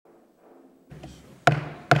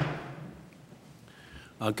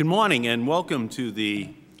Good morning and welcome to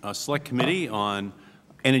the Select Committee on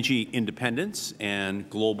Energy Independence and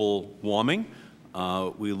Global Warming.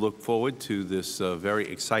 We look forward to this very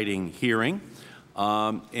exciting hearing,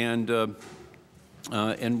 and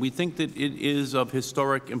we think that it is of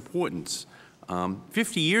historic importance.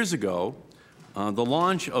 50 years ago, the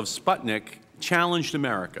launch of Sputnik challenged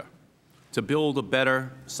America to build a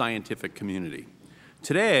better scientific community.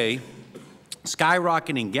 Today,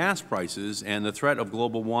 skyrocketing gas prices and the threat of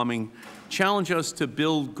global warming challenge us to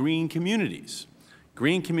build green communities.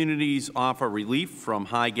 Green communities offer relief from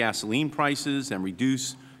high gasoline prices and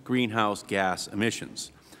reduce greenhouse gas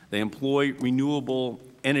emissions. They employ renewable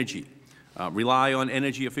energy, rely on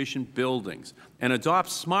energy-efficient buildings, and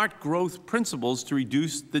adopt smart growth principles to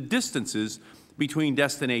reduce the distances between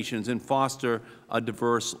destinations and foster a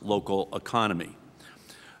diverse local economy.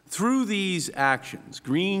 Through these actions,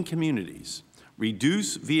 green communities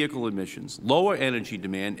reduce vehicle emissions, lower energy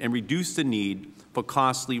demand, and reduce the need for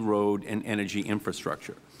costly road and energy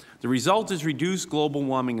infrastructure. The result is reduced global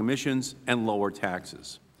warming emissions and lower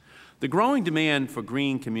taxes. The growing demand for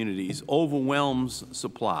green communities overwhelms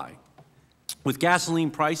supply. With gasoline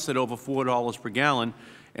priced at over $4 per gallon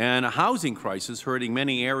and a housing crisis hurting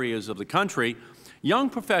many areas of the country, young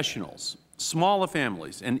professionals, smaller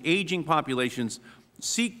families, and aging populations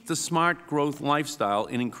seek the smart growth lifestyle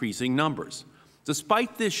in increasing numbers.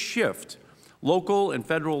 Despite this shift, local and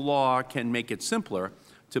federal law can make it simpler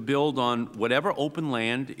to build on whatever open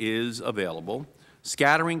land is available,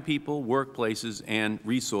 scattering people, workplaces, and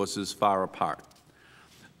resources far apart.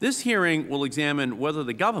 This hearing will examine whether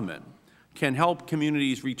the government can help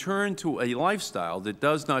communities return to a lifestyle that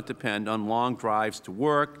does not depend on long drives to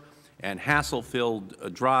work and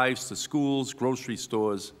hassle-filled drives to schools, grocery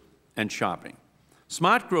stores, and shopping.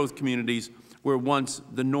 Smart growth communities were once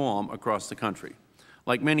the norm across the country.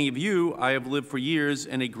 Like many of you, I have lived for years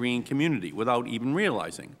in a green community without even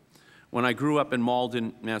realizing. When I grew up in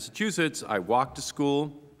Malden, Massachusetts, I walked to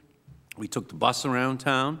school. We took the bus around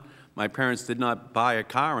town. My parents did not buy a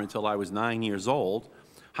car until I was 9 years old.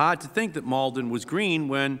 Hard to think that Malden was green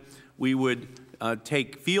when we would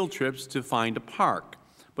take field trips to find a park.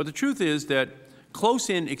 But the truth is that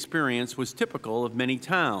close-in experience was typical of many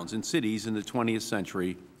towns and cities in the 20th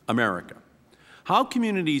century America. How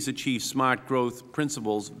communities achieve smart growth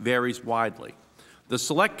principles varies widely. The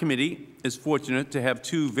Select Committee is fortunate to have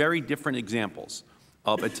two very different examples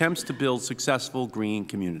of attempts to build successful green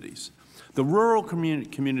communities. The rural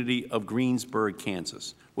community of Greensburg,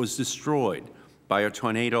 Kansas, was destroyed by a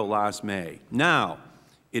tornado last May. Now,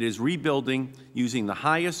 it is rebuilding using the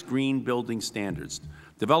highest green building standards,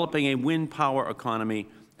 developing a wind power economy,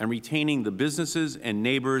 and retaining the businesses and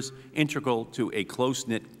neighbors integral to a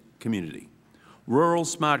close-knit community. Rural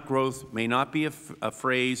smart growth may not be a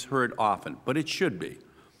phrase heard often, but it should be.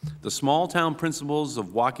 The small-town principles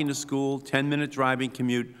of walking to school, 10-minute driving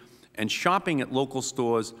commute, and shopping at local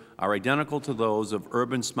stores are identical to those of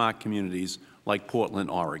urban smart communities like Portland,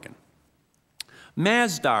 Oregon.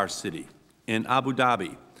 Masdar City in Abu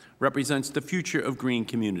Dhabi represents the future of green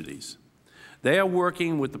communities. They are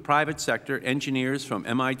working with the private sector, engineers from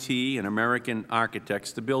MIT and American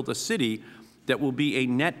architects to build a city that will be a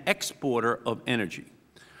net exporter of energy.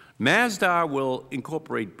 Masdar will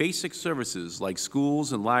incorporate basic services like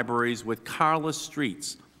schools and libraries with carless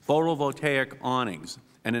streets, photovoltaic awnings,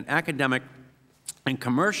 and an academic and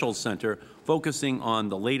commercial center focusing on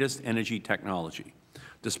the latest energy technology.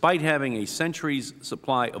 Despite having a century's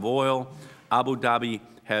supply of oil, Abu Dhabi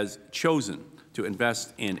has chosen to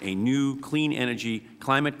invest in a new clean energy,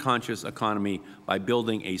 climate-conscious economy by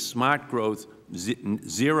building a smart growth,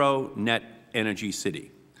 zero net energy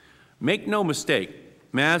city. Make no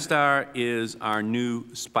mistake, Masdar is our new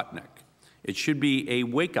Sputnik. It should be a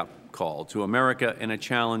wake-up call to America and a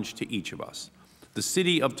challenge to each of us. The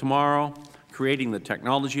city of tomorrow, creating the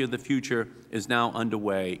technology of the future, is now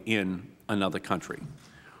underway in another country.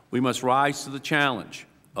 We must rise to the challenge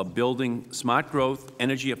of building smart growth,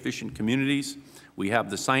 energy-efficient communities. We have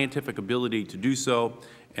the scientific ability to do so,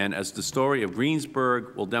 and as the story of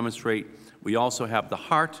Greensburg will demonstrate, we also have the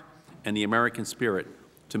heart and the American spirit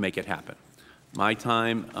to make it happen. My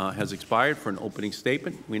time has expired for an opening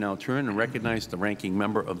statement. We now turn and recognize the ranking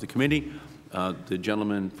member of the committee, the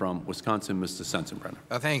gentleman from Wisconsin, Mr. Sensenbrenner.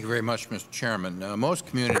 Thank you very much, Mr. Chairman. Most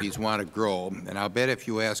communities want to grow, and I'll bet if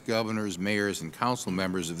you ask governors, mayors, and council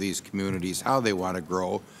members of these communities how they want to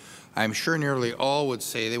grow, I'm sure nearly all would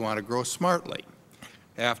say they want to grow smartly.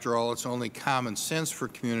 After all, it's only common sense for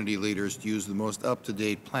community leaders to use the most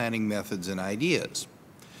up-to-date planning methods and ideas.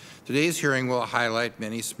 Today's hearing will highlight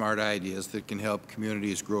many smart ideas that can help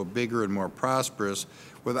communities grow bigger and more prosperous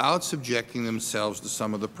without subjecting themselves to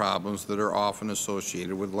some of the problems that are often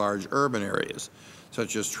associated with large urban areas,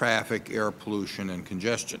 such as traffic, air pollution, and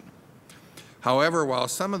congestion. However, while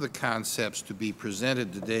some of the concepts to be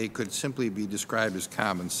presented today could simply be described as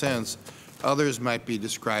common sense, others might be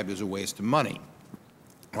described as a waste of money.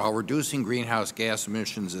 While reducing greenhouse gas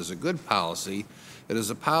emissions is a good policy, it is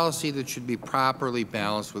a policy that should be properly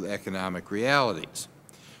balanced with economic realities.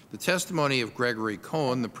 The testimony of Gregory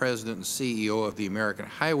Cohen, the President and CEO of the American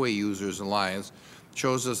Highway Users Alliance,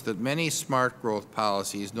 shows us that many smart growth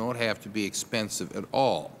policies don't have to be expensive at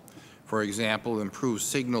all. For example, improved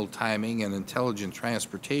signal timing and intelligent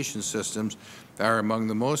transportation systems are among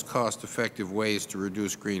the most cost-effective ways to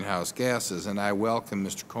reduce greenhouse gases, and I welcome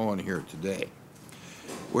Mr. Cohen here today.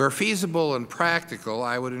 Where feasible and practical,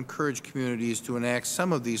 I would encourage communities to enact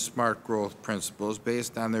some of these smart growth principles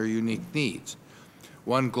based on their unique needs.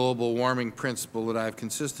 One global warming principle that I've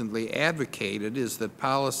consistently advocated is that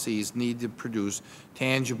policies need to produce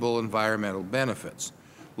tangible environmental benefits.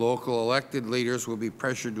 Local elected leaders will be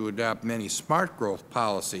pressured to adopt many smart growth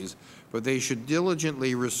policies, but they should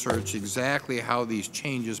diligently research exactly how these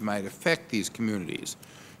changes might affect these communities.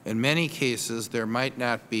 In many cases, there might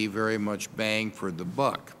not be very much bang for the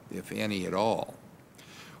buck, if any at all.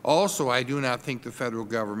 Also, I do not think the Federal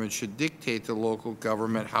Government should dictate to local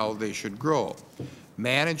government how they should grow.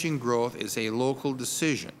 Managing growth is a local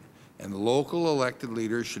decision, and local elected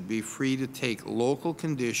leaders should be free to take local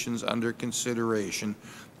conditions under consideration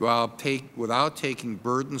without taking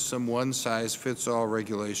burdensome one-size-fits-all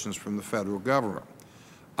regulations from the Federal Government.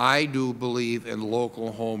 I do believe in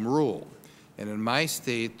local home rule, and in my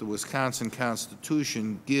state, the Wisconsin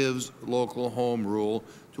Constitution gives local home rule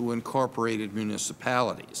to incorporated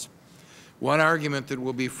municipalities. One argument that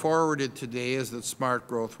will be forwarded today is that smart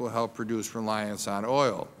growth will help reduce reliance on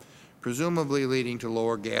oil, presumably leading to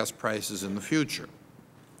lower gas prices in the future.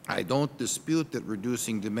 I don't dispute that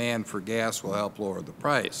reducing demand for gas will help lower the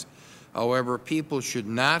price. However, people should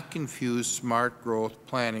not confuse smart growth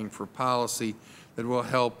planning for policy that will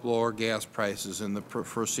help lower gas prices in the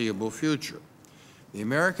foreseeable future. The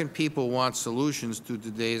American people want solutions to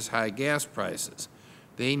today's high gas prices.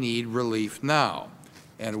 They need relief now.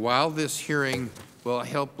 And while this hearing will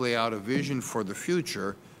help lay out a vision for the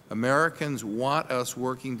future, Americans want us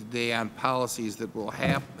working today on policies that will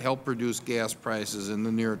help reduce gas prices in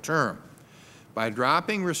the near term. By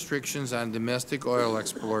dropping restrictions on domestic oil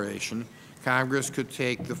exploration, Congress could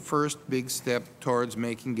take the first big step towards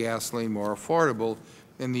making gasoline more affordable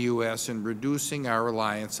in the U.S. and reducing our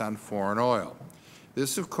reliance on foreign oil.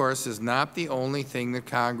 This, of course, is not the only thing that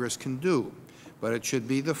Congress can do, but it should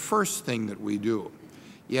be the first thing that we do.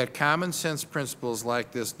 Yet common sense principles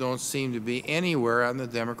like this don't seem to be anywhere on the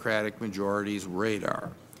Democratic majority's radar.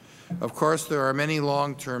 Of course, there are many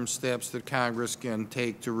long-term steps that Congress can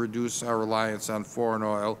take to reduce our reliance on foreign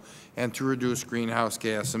oil and to reduce greenhouse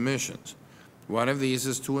gas emissions. One of these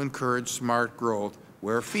is to encourage smart growth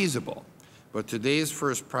where feasible. But today's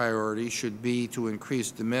first priority should be to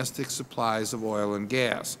increase domestic supplies of oil and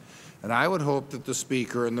gas. And I would hope that the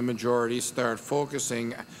Speaker and the majority start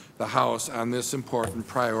focusing the House on this important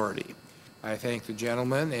priority. I thank the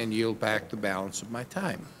gentleman and yield back the balance of my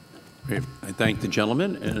time. Great. I thank the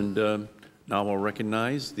gentleman, and now I'll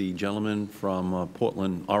recognize the gentleman from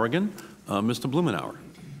Portland, Oregon, Mr. Blumenauer.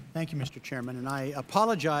 Thank you, Mr. Chairman. And I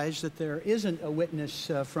apologize that there isn't a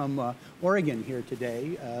witness from Oregon here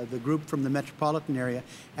today. The group from the metropolitan area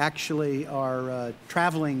actually are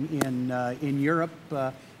traveling in Europe,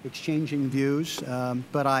 exchanging views,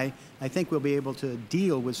 but I think we'll be able to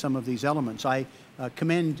deal with some of these elements. I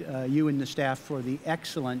commend you and the staff for the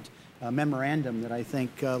excellent memorandum that I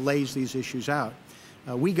think lays these issues out.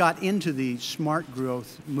 We got into the smart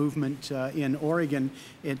growth movement in Oregon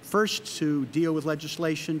at first to deal with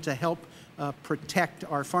legislation to help protect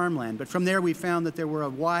our farmland. But from there we found that there were a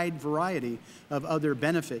wide variety of other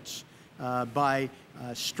benefits by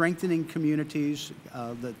strengthening communities,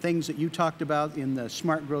 the things that you talked about in the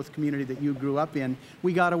smart growth community that you grew up in,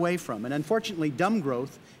 we got away from. And unfortunately, dumb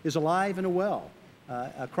growth is alive and well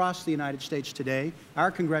across the United States today. Our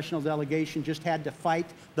congressional delegation just had to fight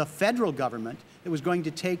the federal government that was going to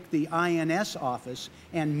take the INS office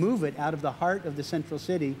and move it out of the heart of the central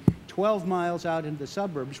city 12 miles out into the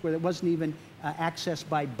suburbs where it wasn't even accessed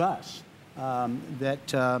by bus.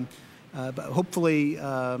 But hopefully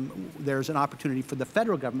there's an opportunity for the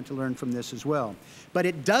federal government to learn from this as well. But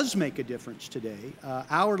it does make a difference today.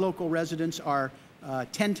 Our local residents are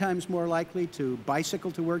 10 times more likely to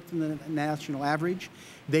bicycle to work than the national average.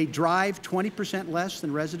 They drive 20% less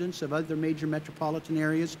than residents of other major metropolitan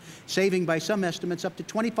areas, saving by some estimates up to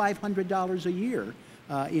 $2,500 a year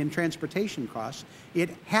in transportation costs. It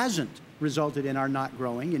hasn't resulted in our not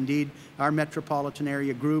growing. Indeed, our metropolitan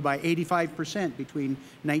area grew by 85% between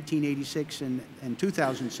 1986 and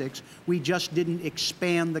 2006. We just didn't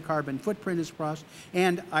expand the carbon footprint as crossed.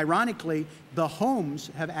 And ironically, the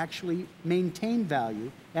homes have actually maintained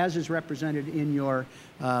value, as is represented in your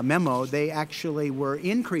memo. They actually were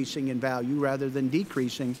increasing in value rather than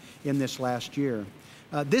decreasing in this last year.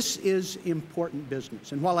 This is important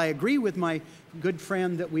business. And while I agree with my good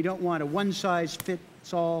friend that we don't want a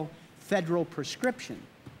one-size-fits-all federal prescription,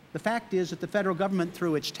 the fact is that the federal government,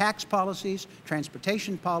 through its tax policies,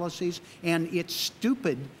 transportation policies, and its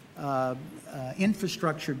stupid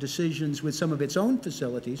infrastructure decisions with some of its own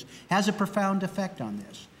facilities, has a profound effect on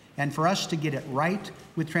this. And for us to get it right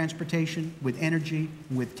with transportation, with energy,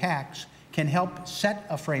 with tax, can help set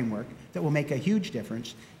a framework that will make a huge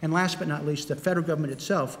difference. And last but not least, the federal government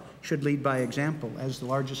itself should lead by example as the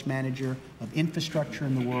largest manager of infrastructure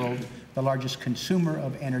in the world, the largest consumer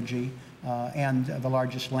of energy, and the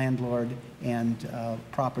largest landlord and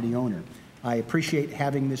property owner. I appreciate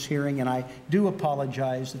having this hearing, and I do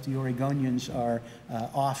apologize that the Oregonians are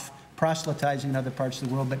off proselytizing in other parts of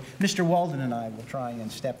the world, but Mr. Walden and I will try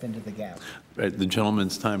and step into the gap. The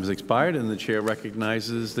gentleman's time has expired, and the Chair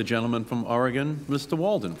recognizes the gentleman from Oregon, Mr.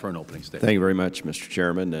 Walden, for an opening statement. Thank you very much, Mr.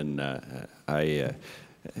 Chairman. And I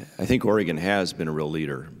think Oregon has been a real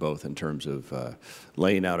leader, both in terms of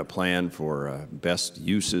laying out a plan for best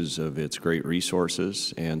uses of its great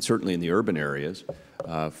resources, and certainly in the urban areas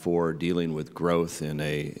for dealing with growth in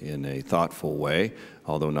a thoughtful way,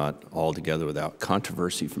 although not altogether without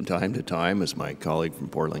controversy from time to time, as my colleague from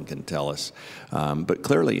Portland can tell us. But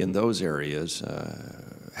clearly in those areas,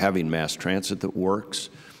 having mass transit that works,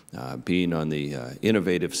 being on the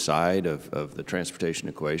innovative side of the transportation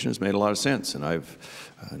equation has made a lot of sense. And I've,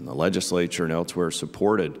 in the legislature and elsewhere,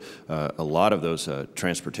 supported a lot of those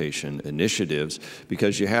transportation initiatives,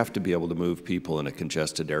 because you have to be able to move people in a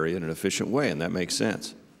congested area in an efficient way, and that makes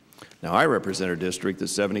sense. Now, I represent a district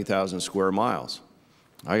that's 70,000 square miles.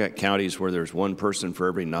 I got counties where there's one person for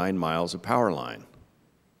every 9 miles of power line.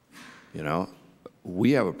 You know,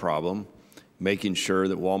 we have a problem making sure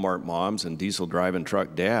that Walmart moms and diesel driving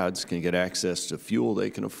truck dads can get access to fuel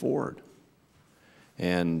they can afford.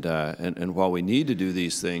 And while we need to do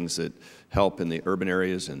these things that help in the urban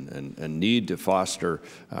areas and need to foster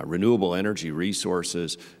renewable energy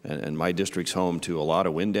resources, and my district's home to a lot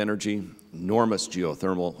of wind energy, enormous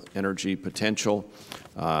geothermal energy potential,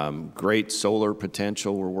 great solar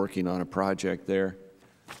potential. We're working on a project there.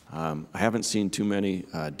 I haven't seen too many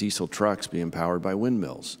diesel trucks being powered by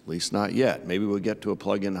windmills, at least not yet. Maybe we'll get to a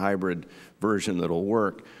plug-in hybrid version that'll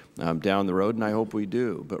work down the road, and I hope we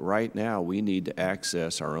do. But right now, we need to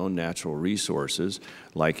access our own natural resources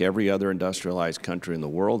like every other industrialized country in the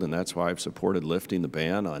world, and that's why I've supported lifting the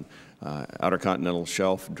ban on outer continental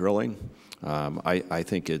shelf drilling. I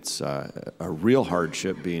think it's a real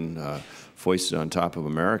hardship being foisted on top of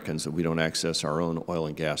Americans that we don't access our own oil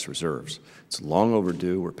and gas reserves. It's long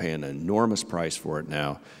overdue. We're paying an enormous price for it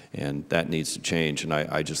now, and that needs to change. And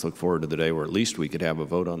I just look forward to the day where at least we could have a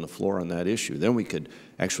vote on the floor on that issue. Then we could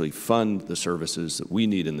actually fund the services that we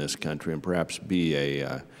need in this country and perhaps be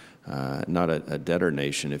a not a debtor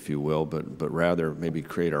nation, if you will, but rather maybe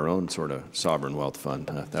create our own sort of sovereign wealth fund.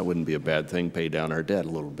 That wouldn't be a bad thing, pay down our debt a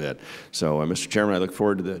little bit. So, Mr. Chairman, I look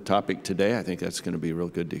forward to the topic today. I think that's going to be real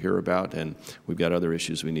good to hear about, and we've got other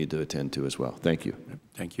issues we need to attend to as well. Thank you.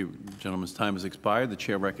 Thank you. The gentleman's time has expired. The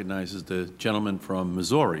Chair recognizes the gentleman from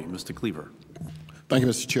Missouri, Mr. Cleaver. Thank you,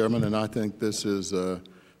 Mr. Chairman, and I think this is a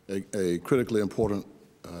critically important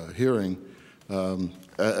hearing.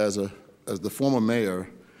 As the former mayor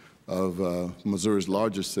of Missouri's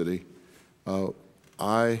largest city,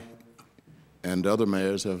 I and other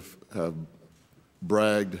mayors have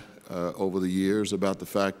bragged over the years about the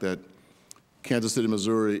fact that Kansas City,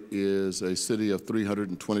 Missouri is a city of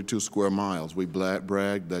 322 square miles. We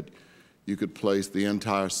bragged that you could place the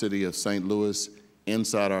entire city of St. Louis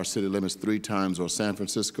inside our city limits 3 times, or San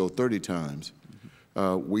Francisco 30 times.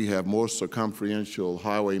 We have more circumferential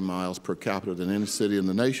highway miles per capita than any city in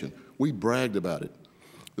the nation. We bragged about it.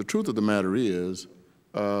 The truth of the matter is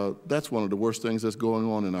that's one of the worst things that's going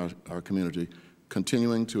on in our community,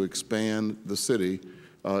 continuing to expand the city.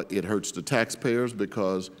 It hurts the taxpayers,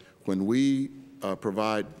 because when we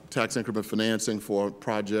provide tax increment financing for a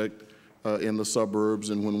project in the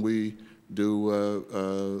suburbs, and when we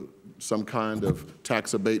do some kind of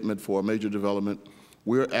tax abatement for a major development,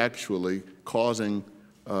 we're actually causing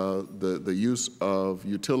the use of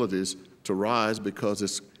utilities to rise, because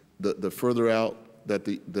it's the further out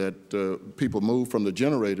that people move from the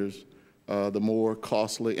generators, the more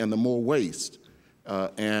costly and the more waste.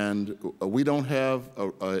 And we don't have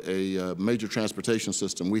a major transportation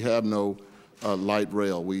system. We have no light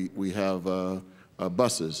rail. We have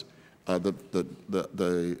buses.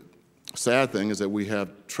 The sad thing is that we have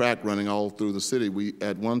track running all through the city. We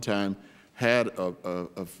at one time had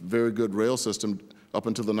a very good rail system up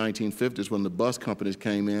until the 1950s, when the bus companies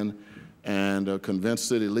came in and convinced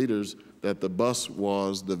city leaders that the bus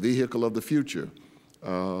was the vehicle of the future,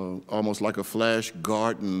 almost like a Flash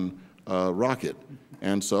Garden rocket.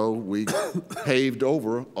 And so we paved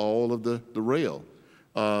over all of the rail.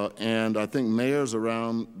 And I think mayors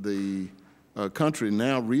around the country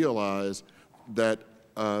now realize that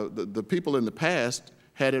the people in the past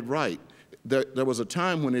had it right. There was a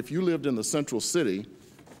time when if you lived in the central city,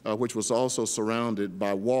 which was also surrounded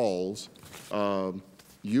by walls,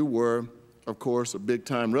 you were, of course, a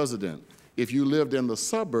big-time resident. If you lived in the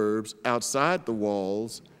suburbs outside the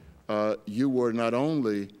walls, you were not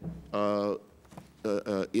only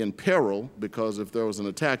in peril, because if there was an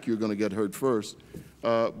attack, you were going to get hurt first,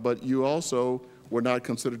 but you also were not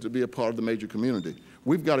considered to be a part of the major community.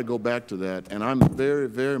 We've got to go back to that, and I'm very,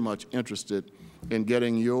 very much interested in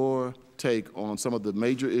getting your take on some of the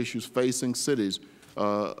major issues facing cities,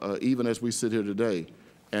 even as we sit here today.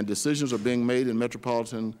 And decisions are being made in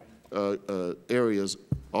metropolitan areas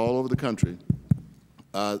all over the country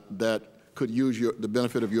that could use the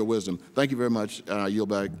benefit of your wisdom. Thank you very much. I yield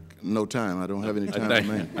back. No time. I don't have any time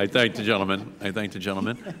remaining. I thank the gentleman. I thank the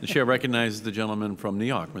gentleman. The Chair recognizes the gentleman from New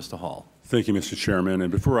York, Mr. Hall. Thank you, Mr. Chairman.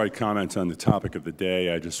 And before I comment on the topic of the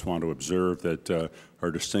day, I just want to observe that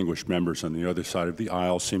our distinguished members on the other side of the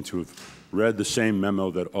aisle seem to have read the same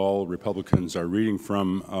memo that all Republicans are reading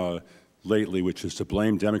from lately, which is to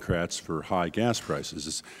blame Democrats for high gas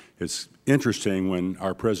prices. It's interesting when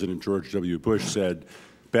our President George W. Bush said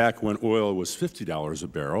back when oil was $50 a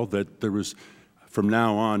barrel that there was, from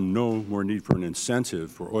now on, no more need for an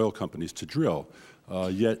incentive for oil companies to drill.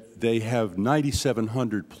 Yet they have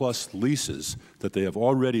 9,700 plus leases that they have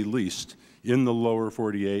already leased in the lower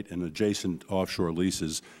 48 and adjacent offshore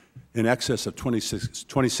leases, in excess of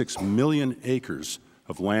 26 million acres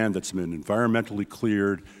of land that's been environmentally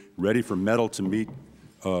cleared, ready for metal to meet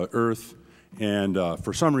earth, and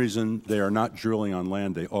for some reason they are not drilling on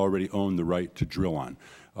land they already own the right to drill on.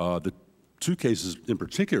 The two cases in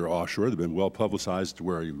particular offshore that have been well publicized,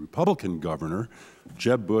 where a Republican governor,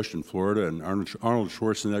 Jeb Bush in Florida and Arnold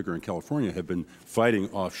Schwarzenegger in California, have been fighting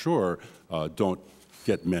offshore, don't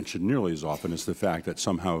get mentioned nearly as often as the fact that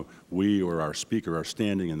somehow we or our Speaker are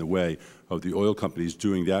standing in the way of the oil companies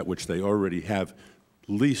doing that which they already have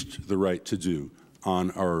leased the right to do on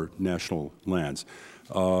our national lands.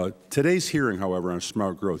 Today's hearing, however, on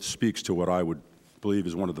smart growth speaks to what I would believe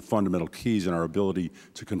is one of the fundamental keys in our ability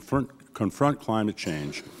to confront climate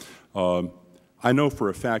change. I know for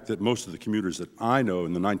a fact that most of the commuters that I know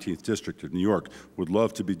in the 19th District of New York would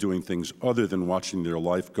love to be doing things other than watching their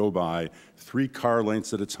life go by 3 car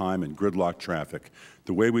lengths at a time in gridlock traffic.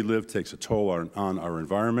 The way we live takes a toll on our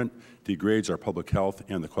environment, degrades our public health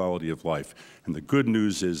and the quality of life. And the good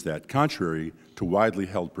news is that, contrary to widely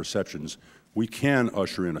held perceptions, we can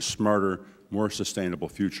usher in a smarter, more sustainable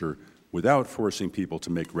future without forcing people to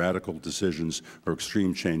make radical decisions or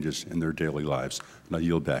extreme changes in their daily lives. And I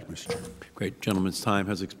yield back, Mr. Chairman. Great. Gentleman's time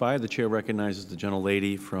has expired. The Chair recognizes the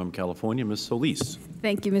gentlelady from California, Ms. Solis.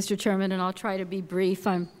 Thank you, Mr. Chairman, and I'll try to be brief.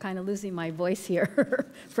 I'm kind of losing my voice here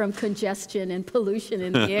from congestion and pollution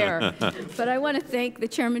in the air. But I want to thank the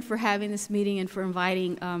Chairman for having this meeting and for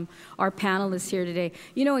inviting our panelists here today.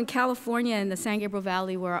 You know, in California, in the San Gabriel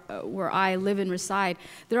Valley, where I live and reside,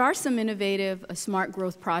 there are some innovative smart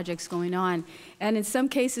growth projects going on. And in some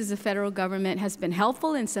cases, the federal government has been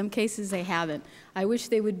helpful. In some cases, they haven't. I wish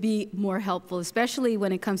they would be more helpful, especially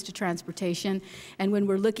when it comes to transportation and when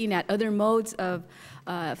we're looking at other modes of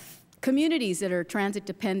communities that are transit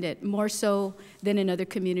dependent, more so than in other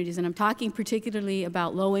communities. And I'm talking particularly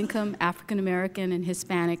about low-income African-American and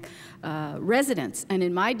Hispanic residents. And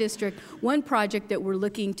in my district, one project that we're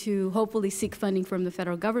looking to hopefully seek funding from the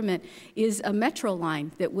federal government is a metro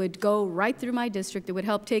line that would go right through my district, that would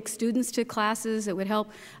help take students to classes, that would help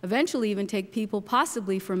eventually even take people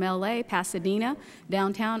possibly from LA, Pasadena,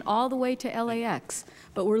 downtown, all the way to LAX.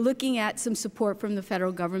 But we're looking at some support from the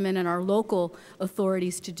federal government and our local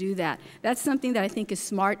authorities to do that. that. That's something that I think is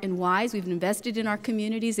smart and wise. We've invested in our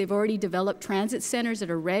communities. They've already developed transit centers that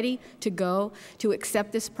are ready to go to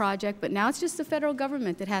accept this project. But now it's just the federal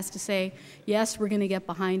government that has to say, yes, we're going to get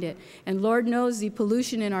behind it. And Lord knows the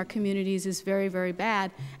pollution in our communities is very, very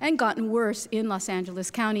bad and gotten worse in Los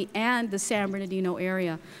Angeles County and the San Bernardino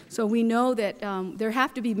area. So we know that there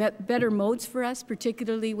have to be better modes for us,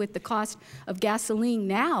 particularly with the cost of gasoline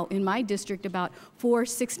now in my district about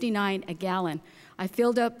 $4.69 a gallon. I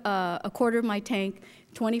filled up a quarter of my tank,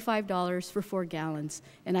 $25 for 4 gallons.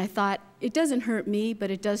 And I thought, it doesn't hurt me,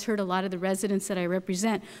 but it does hurt a lot of the residents that I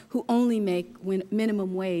represent who only make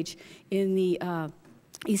minimum wage in the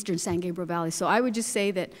eastern San Gabriel Valley. So I would just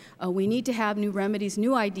say that we need to have new remedies,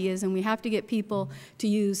 new ideas, and we have to get people to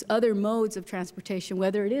use other modes of transportation,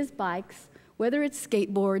 whether it is bikes, whether it's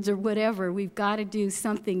skateboards or whatever. We've got to do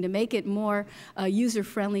something to make it more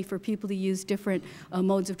user-friendly for people to use different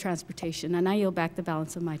modes of transportation. And I yield back the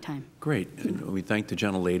balance of my time. Great. And we thank the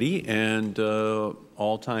gentlelady. And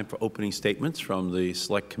all time for opening statements from the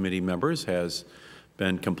Select Committee members has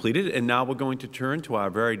been completed. And now we're going to turn to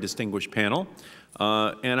our very distinguished panel.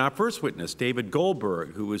 And our first witness, David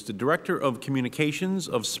Goldberg, who is the Director of Communications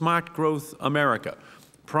of Smart Growth America.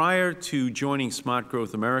 Prior to joining Smart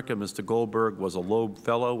Growth America, Mr. Goldberg was a Loeb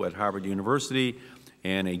Fellow at Harvard University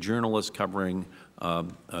and a journalist covering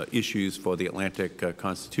issues for the Atlantic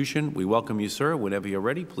Constitution. We welcome you, sir. Whenever you're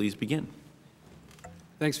ready, please begin.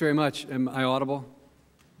 Thanks very much. Am I audible?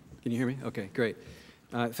 Can you hear me? Okay, great.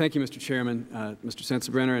 Thank you, Mr. Chairman, Mr.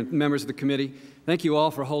 Sensenbrenner, and members of the committee. Thank you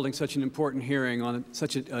all for holding such an important hearing on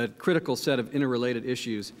such a critical set of interrelated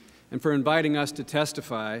issues, and for inviting us to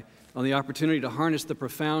testify on the opportunity to harness the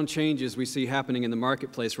profound changes we see happening in the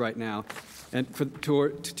marketplace right now, and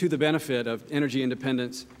to the benefit of energy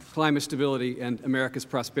independence, climate stability, and America's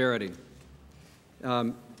prosperity.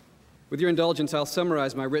 With your indulgence, I'll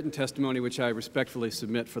summarize my written testimony, which I respectfully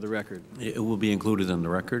submit for the record. It will be included in the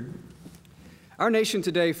record. Our nation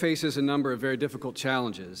today faces a number of very difficult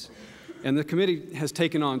challenges, and the committee has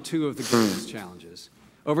taken on 2 of the greatest challenges: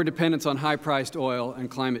 overdependence on high-priced oil and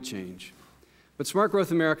climate change. But Smart Growth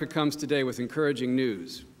America comes today with encouraging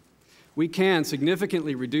news. We can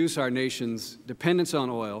significantly reduce our nation's dependence on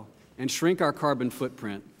oil and shrink our carbon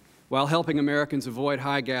footprint while helping Americans avoid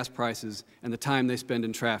high gas prices and the time they spend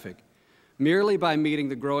in traffic, merely by meeting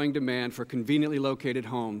the growing demand for conveniently located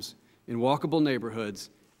homes in walkable neighborhoods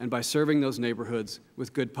and by serving those neighborhoods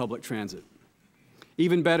with good public transit.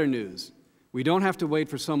 Even better news, we don't have to wait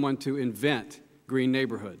for someone to invent green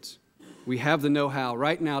neighborhoods. We have the know-how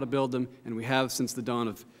right now to build them, and we have since the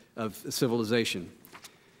dawn of civilization.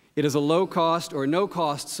 It is a low-cost or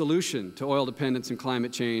no-cost solution to oil dependence and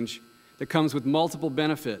climate change that comes with multiple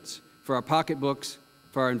benefits for our pocketbooks,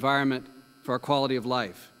 for our environment, for our quality of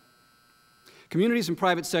life. Communities and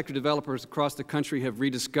private sector developers across the country have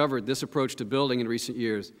rediscovered this approach to building in recent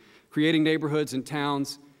years, creating neighborhoods and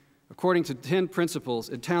towns according to 10 principles,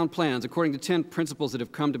 and town plans according to 10 principles that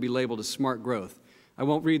have come to be labeled as smart growth. I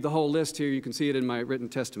won't read the whole list here. You can see it in my written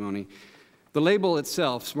testimony. The label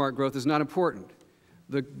itself, smart growth, is not important.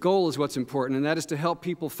 The goal is what's important, and that is to help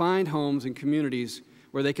people find homes and communities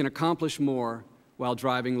where they can accomplish more while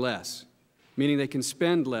driving less, meaning they can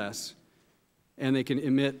spend less and they can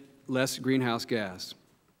emit less greenhouse gas.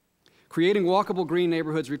 Creating walkable green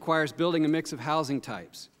neighborhoods requires building a mix of housing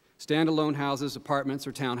types, standalone houses, apartments,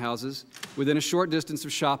 or townhouses, within a short distance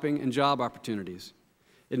of shopping and job opportunities.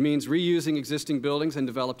 It means reusing existing buildings in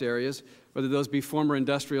developed areas, whether those be former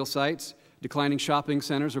industrial sites, declining shopping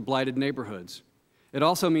centers, or blighted neighborhoods. It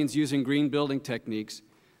also means using green building techniques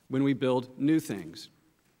when we build new things.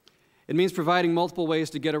 It means providing multiple ways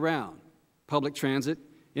to get around, public transit,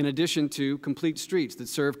 in addition to complete streets that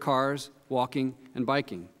serve cars, walking, and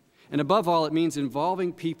biking. And above all, it means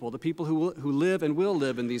involving people, the people who live and will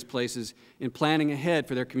live in these places, in planning ahead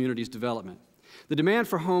for their community's development. The demand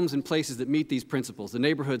for homes and places that meet these principles, the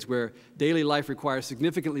neighborhoods where daily life requires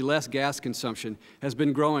significantly less gas consumption, has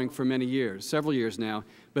been growing for many years, several years now,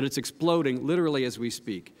 but it's exploding literally as we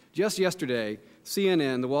speak. Just yesterday,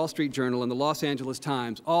 CNN, the Wall Street Journal, and the Los Angeles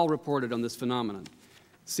Times all reported on this phenomenon.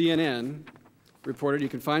 CNN reported, you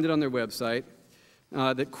can find it on their website,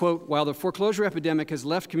 that, quote, while the foreclosure epidemic has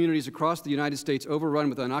left communities across the United States overrun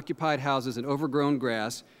with unoccupied houses and overgrown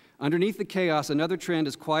grass, underneath the chaos, another trend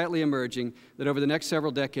is quietly emerging that over the next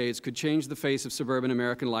several decades could change the face of suburban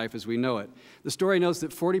American life as we know it. The story notes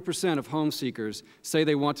that 40% of home seekers say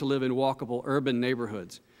they want to live in walkable urban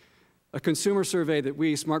neighborhoods. A consumer survey that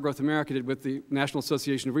we, Smart Growth America, did with the National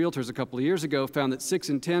Association of Realtors a couple of years ago found that 6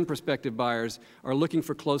 in 10 prospective buyers are looking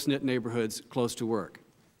for close-knit neighborhoods close to work.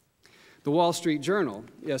 The Wall Street Journal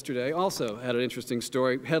yesterday also had an interesting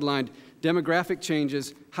story headlined, "Demographic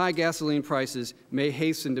Changes, High Gasoline Prices May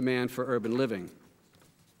Hasten Demand for Urban Living."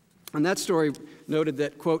 And that story noted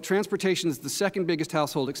that, quote, "Transportation is the second biggest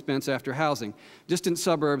household expense after housing. Distant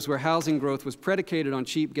suburbs where housing growth was predicated on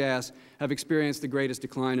cheap gas have experienced the greatest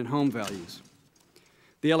decline in home values."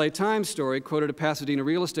 The LA Times story quoted a Pasadena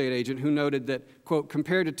real estate agent who noted that, quote,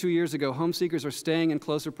 "Compared to 2 years ago, home seekers are staying in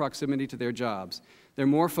closer proximity to their jobs. They're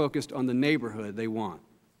more focused on the neighborhood they want."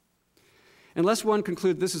 Unless one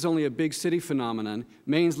concludes this is only a big city phenomenon,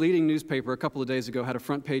 Maine's leading newspaper a couple of days ago had a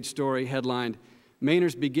front-page story headlined,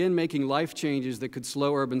 "Mainers begin making life changes that could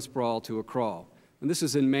slow urban sprawl to a crawl." And this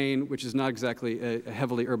is in Maine, which is not exactly a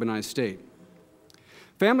heavily urbanized state.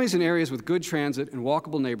 Families in areas with good transit and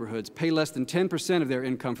walkable neighborhoods pay less than 10% of their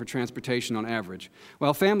income for transportation on average,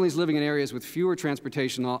 while families living in areas with fewer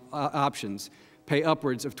transportation options pay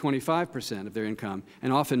upwards of 25% of their income,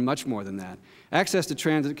 and often much more than that. Access to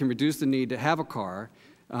transit can reduce the need to have a car,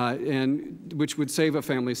 which would save a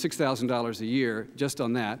family $6,000 a year just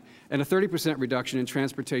on that, and a 30% reduction in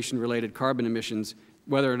transportation-related carbon emissions,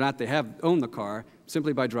 whether or not they own the car,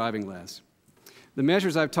 simply by driving less. The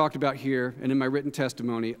measures I've talked about here and in my written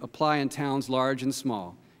testimony apply in towns large and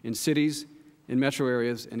small, in cities, in metro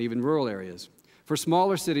areas, and even rural areas. For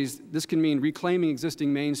smaller cities, this can mean reclaiming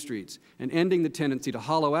existing main streets and ending the tendency to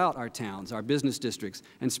hollow out our towns, our business districts,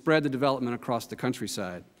 and spread the development across the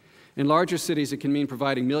countryside. In larger cities, it can mean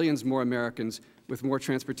providing millions more Americans with more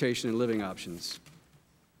transportation and living options.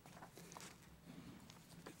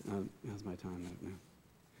 How's my time right now?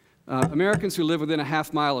 Americans who live within a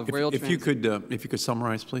half mile of rail transit. If you could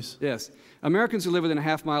summarize, please. Yes. Americans who live within a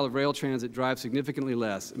half mile of rail transit drive significantly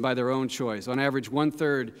less, and by their own choice. On average,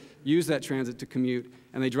 1/3 use that transit to commute,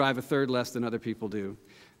 and they drive 1/3 less than other people do.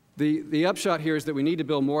 The upshot here is that we need to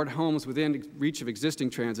build more homes within reach of existing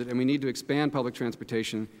transit, and we need to expand public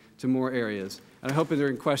transportation to more areas. And I hope that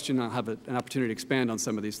during question I'll have an opportunity to expand on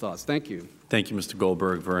some of these thoughts. Thank you. Thank you, Mr.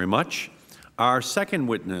 Goldberg, very much. Our second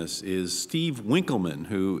witness is Steve Winkleman,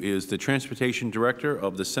 who is the Transportation Director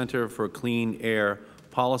of the Center for Clean Air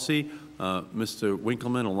Policy. Mr.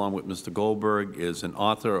 Winkleman, along with Mr. Goldberg, is an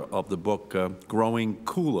author of the book Growing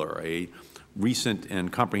Cooler, a recent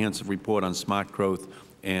and comprehensive report on smart growth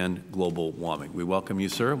and global warming. We welcome you,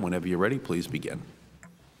 sir. Whenever you're ready, please begin.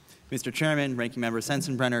 Mr. Chairman, Ranking Member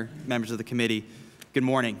Sensenbrenner, members of the committee, good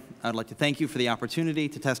morning. I'd like to thank you for the opportunity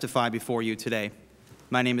to testify before you today.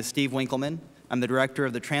 My name is Steve Winkleman. I'm the Director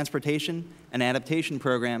of the Transportation and Adaptation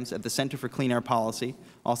Programs at the Center for Clean Air Policy,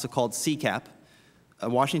 also called CCAP, a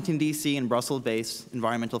Washington, D.C. and Brussels-based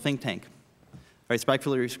environmental think tank. I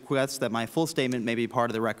respectfully request that my full statement may be part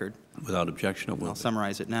of the record. Without objection, it will. I'll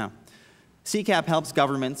summarize it now. CCAP helps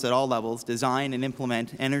governments at all levels design and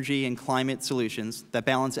implement energy and climate solutions that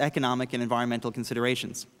balance economic and environmental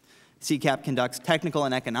considerations. CCAP conducts technical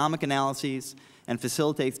and economic analyses and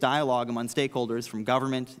facilitates dialogue among stakeholders from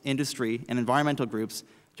government, industry, and environmental groups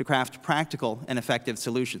to craft practical and effective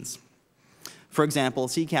solutions. For example,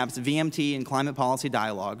 CCAP's VMT and Climate Policy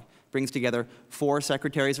Dialogue brings together 4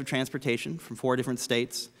 secretaries of transportation from 4 different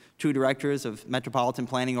states, 2 directors of metropolitan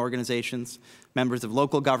planning organizations, members of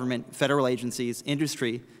local government, federal agencies,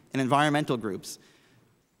 industry, and environmental groups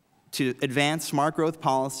to advance smart growth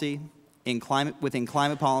policy within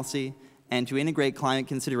climate policy and to integrate climate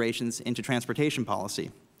considerations into transportation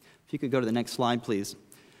policy. If you could go to the next slide, please.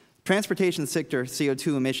 Transportation sector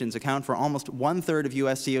CO2 emissions account for almost 1/3 of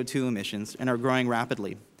U.S. CO2 emissions and are growing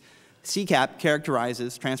rapidly. CCAP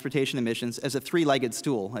characterizes transportation emissions as a 3-legged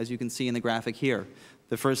stool, as you can see in the graphic here.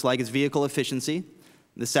 The first leg is vehicle efficiency,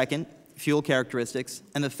 the second, fuel characteristics,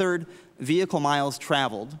 and the third, vehicle miles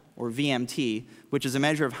traveled, or VMT, which is a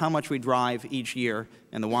measure of how much we drive each year,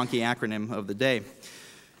 and the wonky acronym of the day.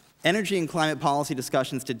 Energy and climate policy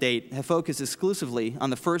discussions to date have focused exclusively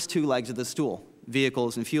on the first 2 legs of the stool,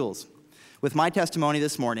 vehicles and fuels. With my testimony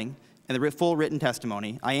this morning and the full written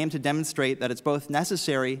testimony, I aim to demonstrate that it's both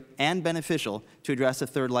necessary and beneficial to address the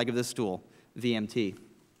 3rd leg of the stool, VMT.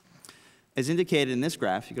 As indicated in this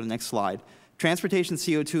graph, you go to the next slide, transportation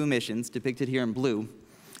CO2 emissions, depicted here in blue,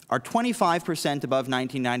 are 25% above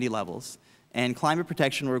 1990 levels, and climate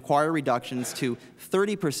protection will require reductions to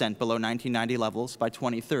 30% below 1990 levels by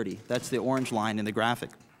 2030. That's the orange line in the graphic.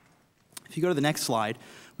 If you go to the next slide,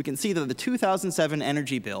 we can see that the 2007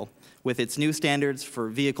 energy bill, with its new standards for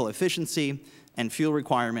vehicle efficiency and fuel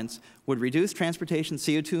requirements, would reduce transportation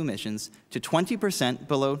CO2 emissions to 20%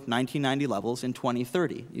 below 1990 levels in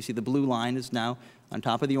 2030. You see the blue line is now on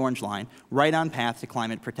top of the orange line, right on path to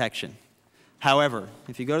climate protection. However,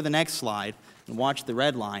 if you go to the next slide, and watch the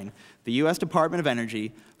red line, the U.S. Department of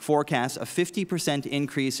Energy forecasts a 50%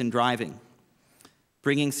 increase in driving,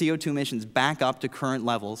 bringing CO2 emissions back up to current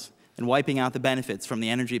levels and wiping out the benefits from the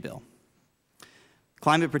energy bill.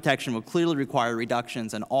 Climate protection will clearly require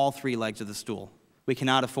reductions on all three legs of the stool. We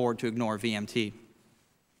cannot afford to ignore VMT.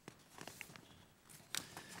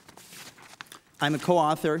 I'm a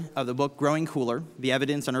co-author of the book Growing Cooler, The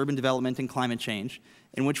Evidence on Urban Development and Climate Change,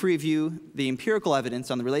 in which we review the empirical evidence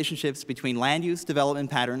on the relationships between land use, development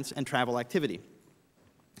patterns, and travel activity.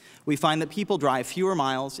 We find that people drive fewer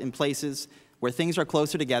miles in places where things are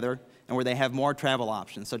closer together and where they have more travel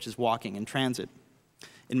options, such as walking and transit.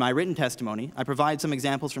 In my written testimony, I provide some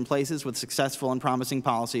examples from places with successful and promising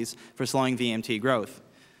policies for slowing VMT growth.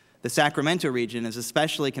 The Sacramento region is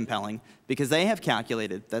especially compelling because they have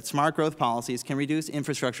calculated that smart growth policies can reduce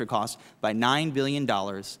infrastructure costs by $9 billion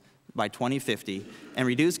by 2050 and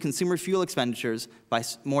reduce consumer fuel expenditures by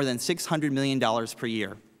more than $600 million per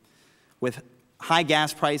year. With high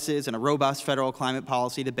gas prices and a robust federal climate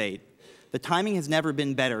policy debate, the timing has never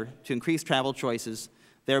been better to increase travel choices,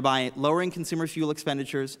 thereby lowering consumer fuel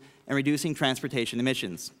expenditures and reducing transportation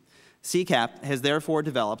emissions. CCAP has therefore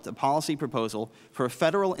developed a policy proposal for a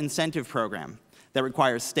federal incentive program that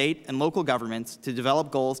requires state and local governments to develop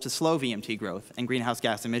goals to slow VMT growth and greenhouse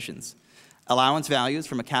gas emissions. Allowance values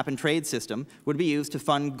from a cap-and-trade system would be used to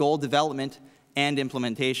fund goal development and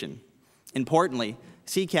implementation. Importantly,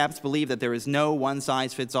 CCAPs believe that there is no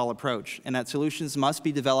one-size-fits-all approach and that solutions must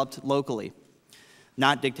be developed locally,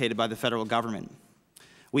 not dictated by the federal government.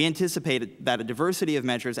 We anticipate that a diversity of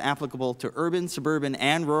measures applicable to urban, suburban,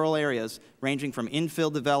 and rural areas, ranging from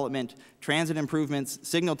infill development, transit improvements,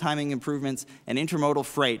 signal timing improvements, and intermodal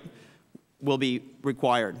freight, will be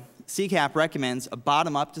required. CCAP recommends a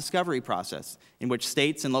bottom-up discovery process in which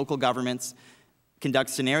states and local governments conduct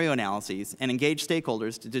scenario analyses and engage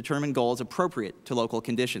stakeholders to determine goals appropriate to local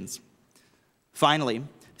conditions. Finally,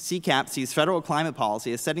 CCAP sees federal climate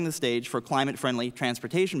policy as setting the stage for climate-friendly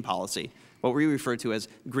transportation policy, what we refer to as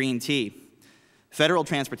green tea. Federal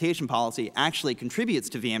transportation policy actually contributes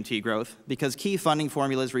to VMT growth because key funding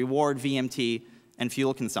formulas reward VMT and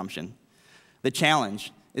fuel consumption. The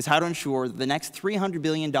challenge is how to ensure that the next $300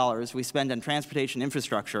 billion we spend on transportation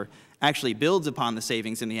infrastructure actually builds upon the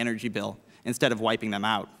savings in the energy bill instead of wiping them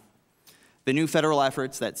out. The new federal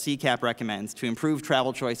efforts that CCAP recommends to improve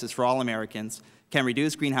travel choices for all Americans can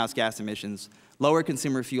reduce greenhouse gas emissions, lower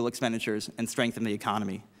consumer fuel expenditures, and strengthen the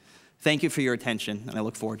economy. Thank you for your attention, and I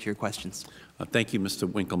look forward to your questions. Thank you,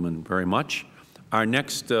 Mr. Winkleman, very much. Our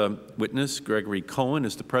next witness, Gregory Cohen,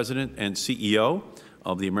 is the President and CEO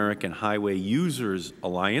of the American Highway Users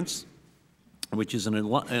Alliance, which is an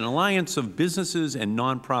alliance of businesses and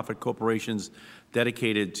nonprofit corporations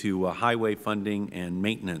dedicated to highway funding and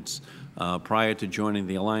maintenance. Prior to joining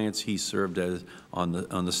the alliance, he served as on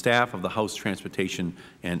the staff of the House Transportation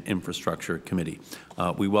and Infrastructure Committee.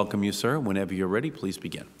 We welcome you, sir. Whenever you're ready, please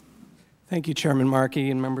begin. Thank you, Chairman Markey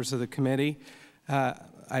and members of the committee. I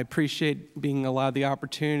appreciate being allowed the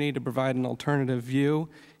opportunity to provide an alternative view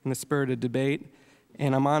in the spirit of debate,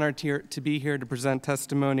 and I'm honored to be here to present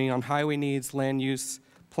testimony on highway needs, land use,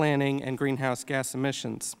 planning, and greenhouse gas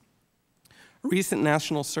emissions. A recent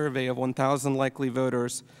national survey of 1,000 likely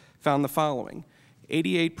voters found the following.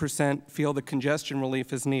 88% feel that congestion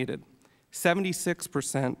relief is needed.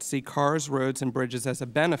 76% see cars, roads, and bridges as a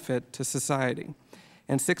benefit to society.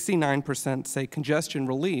 And 69% say congestion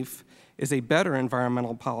relief is a better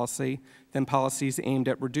environmental policy than policies aimed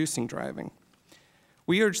at reducing driving.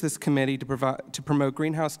 We urge this committee to promote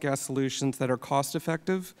greenhouse gas solutions that are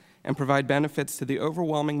cost-effective and provide benefits to the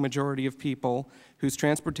overwhelming majority of people whose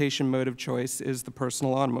transportation mode of choice is the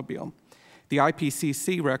personal automobile. The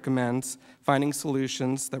IPCC recommends finding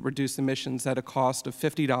solutions that reduce emissions at a cost of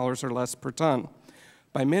 $50 or less per ton.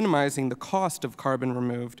 By minimizing the cost of carbon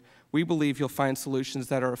removed, we believe you'll find solutions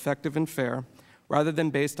that are effective and fair, rather than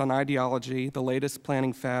based on ideology, the latest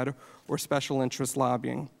planning fad, or special interest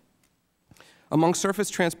lobbying. Among surface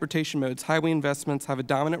transportation modes, highway investments have a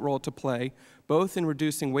dominant role to play, both in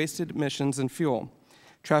reducing wasted emissions and fuel.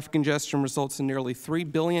 Traffic congestion results in nearly 3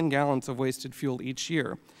 billion gallons of wasted fuel each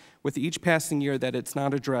year. With each passing year that it's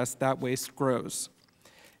not addressed, that waste grows.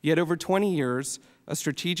 Yet over 20 years, a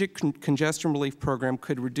strategic congestion relief program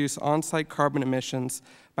could reduce on-site carbon emissions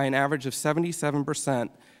by an average of 77%,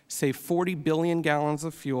 save 40 billion gallons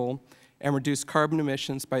of fuel, and reduce carbon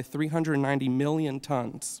emissions by 390 million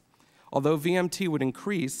tons. Although VMT would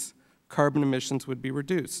increase, carbon emissions would be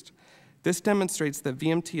reduced. This demonstrates that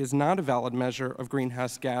VMT is not a valid measure of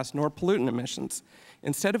greenhouse gas nor pollutant emissions.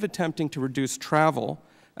 Instead of attempting to reduce travel,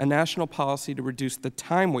 a national policy to reduce the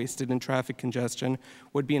time wasted in traffic congestion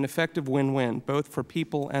would be an effective win-win, both for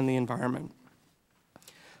people and the environment.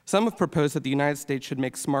 Some have proposed that the United States should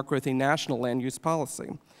make smart growth a national land use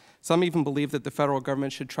policy. Some even believe that the federal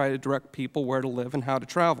government should try to direct people where to live and how to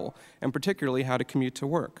travel, and particularly how to commute to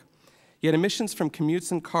work. Yet emissions from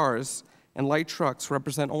commutes in cars and light trucks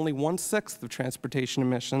represent only 1/6 of transportation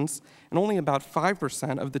emissions and only about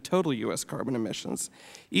 5% of the total U.S. carbon emissions.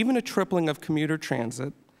 Even a tripling of commuter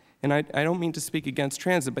transit, and I don't mean to speak against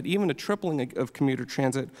transit, but even a tripling of commuter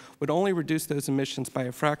transit would only reduce those emissions by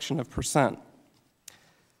a fraction of percent.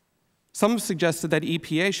 Some have suggested that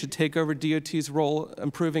EPA should take over DOT's role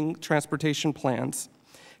improving transportation plans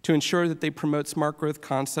to ensure that they promote smart growth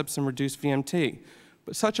concepts and reduce VMT.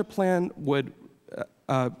 But such a plan would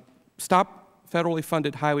stop federally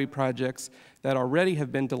funded highway projects that already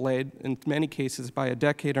have been delayed in many cases by a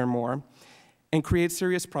decade or more and create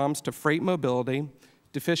serious problems to freight mobility,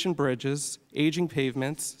 deficient bridges, aging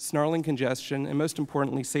pavements, snarling congestion, and most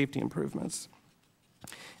importantly, safety improvements.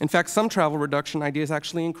 In fact, some travel reduction ideas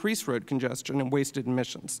actually increase road congestion and wasted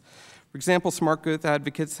emissions. For example, smart growth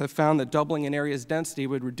advocates have found that doubling an area's density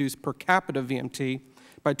would reduce per capita VMT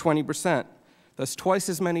by 20%. Thus, twice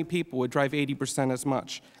as many people would drive 80% as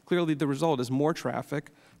much. Clearly, the result is more traffic,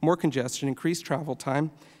 more congestion, increased travel time,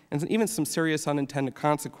 and even some serious unintended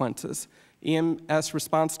consequences. EMS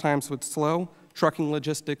response times would slow, trucking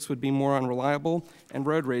logistics would be more unreliable, and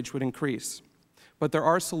road rage would increase. But there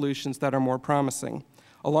are solutions that are more promising.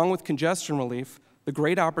 Along with congestion relief, the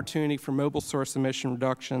great opportunity for mobile source emission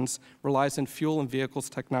reductions relies on fuel and vehicles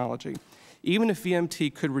technology. Even if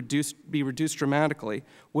VMT could be reduced dramatically,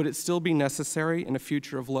 would it still be necessary in a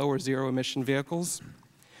future of low or zero emission vehicles?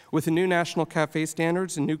 With the new national CAFE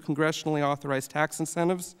standards and new congressionally authorized tax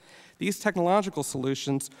incentives, these technological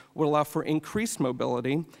solutions would allow for increased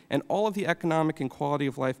mobility and all of the economic and quality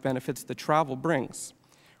of life benefits that travel brings.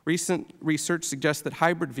 Recent research suggests that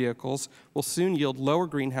hybrid vehicles will soon yield lower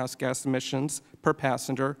greenhouse gas emissions per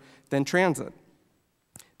passenger than transit.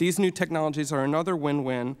 These new technologies are another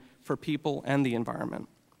win-win for people and the environment.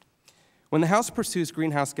 When the House pursues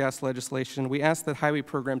greenhouse gas legislation, we ask that highway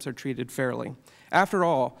programs are treated fairly. After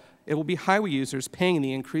all, it will be highway users paying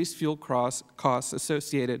the increased fuel costs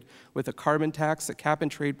associated with a carbon tax, a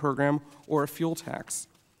cap-and-trade program, or a fuel tax.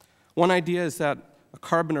 One idea is that a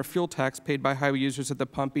carbon or fuel tax paid by highway users at the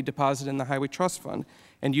pump be deposited in the Highway Trust Fund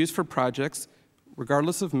and used for projects,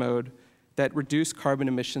 regardless of mode, that reduce carbon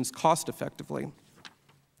emissions cost-effectively.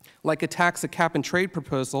 Like a tax, a cap-and-trade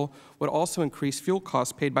proposal would also increase fuel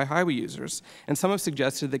costs paid by highway users, and some have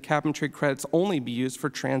suggested that cap-and-trade credits only be used for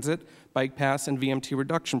transit, bike pass, and VMT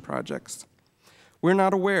reduction projects. We're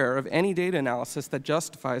not aware of any data analysis that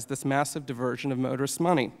justifies this massive diversion of motorist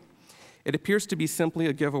money. It appears to be simply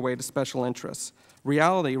a giveaway to special interests.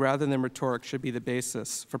 Reality, rather than rhetoric, should be the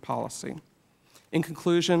basis for policy. In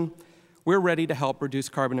conclusion, we're ready to help reduce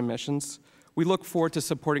carbon emissions. We look forward to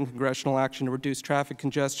supporting congressional action to reduce traffic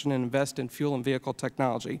congestion and invest in fuel and vehicle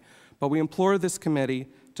technology. But we implore this committee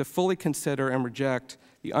to fully consider and reject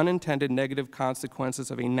the unintended negative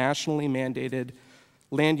consequences of a nationally mandated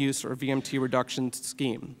land use or VMT reduction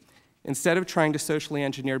scheme. Instead of trying to socially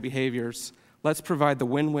engineer behaviors, let's provide the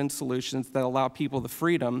win-win solutions that allow people the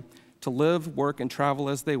freedom to live, work, and travel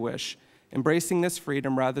as they wish. Embracing this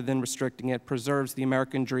freedom rather than restricting it preserves the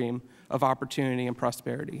American dream of opportunity and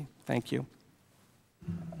prosperity. Thank you.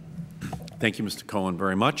 Thank you, Mr. Cohen,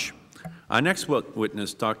 very much. Our next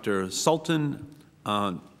witness, Dr. Sultan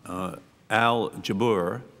Al-Jaber,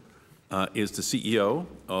 is the CEO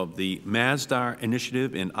of the Masdar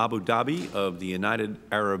Initiative in Abu Dhabi of the United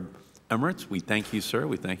Arab Emirates. We thank you, sir.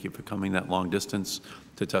 We thank you for coming that long distance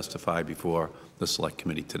to testify before the Select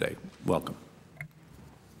Committee today. Welcome.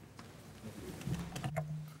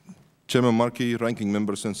 Chairman Markey, Ranking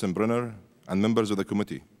Member Sensenbrenner, and members of the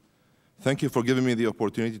committee, thank you for giving me the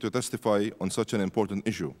opportunity to testify on such an important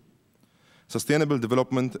issue. Sustainable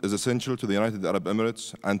development is essential to the United Arab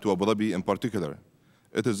Emirates and to Abu Dhabi in particular.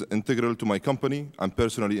 It is integral to my company and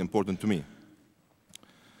personally important to me.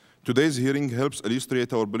 Today's hearing helps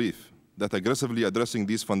illustrate our belief that aggressively addressing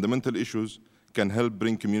these fundamental issues can help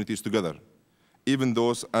bring communities together, even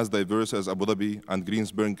those as diverse as Abu Dhabi and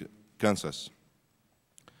Greensburg, Kansas.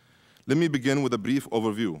 Let me begin with a brief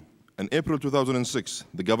overview. In April 2006,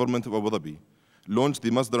 the government of Abu Dhabi launched the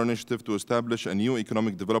Masdar Initiative to establish a new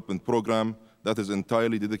economic development program that is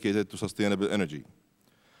entirely dedicated to sustainable energy.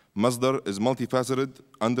 Masdar is a multifaceted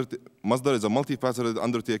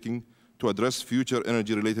undertaking to address future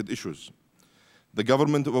energy-related issues. The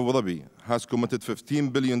government of Abu Dhabi has committed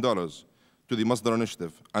 $15 billion to the Masdar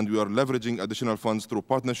Initiative, and we are leveraging additional funds through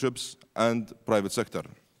partnerships and private sector.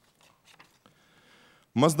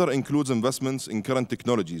 Masdar includes investments in current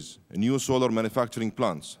technologies, new solar manufacturing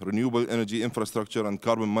plants, renewable energy infrastructure, and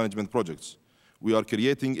carbon management projects. We are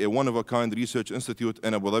creating a one-of-a-kind research institute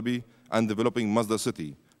in Abu Dhabi and developing Masdar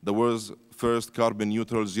City, the world's first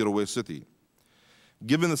carbon-neutral zero-waste city.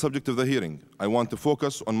 Given the subject of the hearing, I want to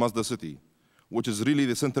focus on Masdar City, which is really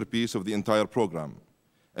the centerpiece of the entire program.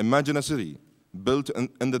 Imagine a city built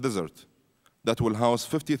in the desert that will house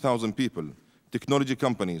 50,000 people, technology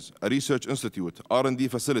companies, a research institute, R&D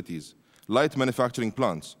facilities, light manufacturing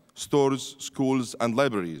plants, stores, schools, and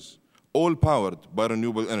libraries, all powered by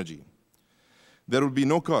renewable energy. There will be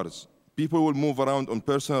no cars. People will move around on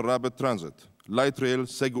personal rapid transit, light rail,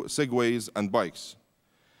 segways, and bikes.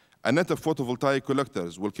 A net of photovoltaic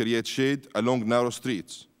collectors will create shade along narrow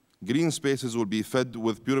streets. Green spaces will be fed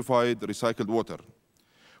with purified, recycled water.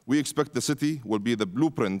 We expect the city will be the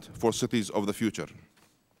blueprint for cities of the future.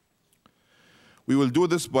 We will do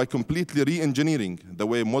this by completely re-engineering the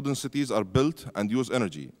way modern cities are built and use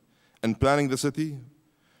energy. In planning the city,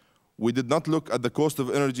 we did not look at the cost of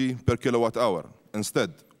energy per kilowatt hour.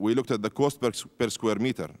 Instead, we looked at the cost per square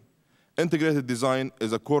meter. Integrated design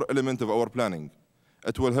is a core element of our planning.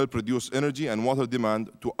 It will help reduce energy and water demand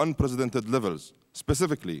to unprecedented levels.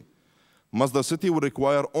 Specifically, Masdar City will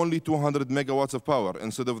require only 200 megawatts of power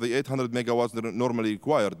instead of the 800 megawatts normally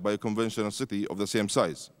required by a conventional city of the same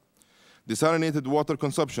size. Desalinated water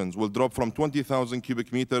consumptions will drop from 20,000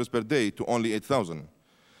 cubic meters per day to only 8,000.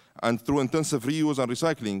 And through intensive reuse and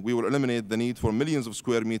recycling, we will eliminate the need for millions of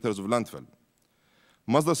square meters of landfill.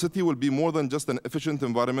 Masdar City will be more than just an efficient,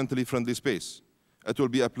 environmentally friendly space. It will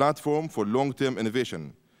be a platform for long-term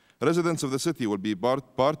innovation. Residents of the city will be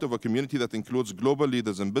part of a community that includes global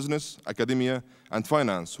leaders in business, academia, and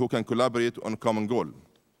finance who can collaborate on a common goal.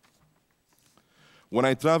 When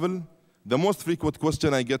I travel, the most frequent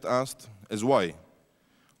question I get asked is why?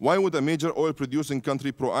 Why would a major oil-producing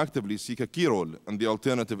country proactively seek a key role in the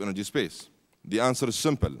alternative energy space? The answer is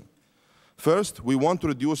simple. First, we want to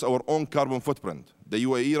reduce our own carbon footprint. The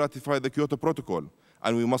UAE ratified the Kyoto Protocol,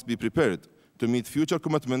 and we must be prepared to meet future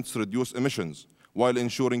commitments to reduce emissions while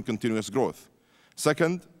ensuring continuous growth.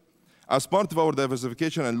 Second, as part of our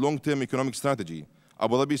diversification and long-term economic strategy,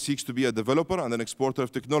 Abu Dhabi seeks to be a developer and an exporter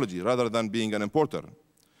of technology rather than being an importer.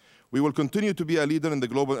 We will continue to be a leader in the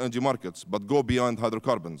global energy markets, but go beyond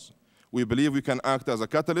hydrocarbons. We believe we can act as a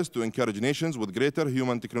catalyst to encourage nations with greater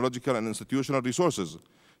human, technological, and institutional resources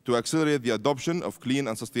to accelerate the adoption of clean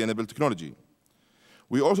and sustainable technology.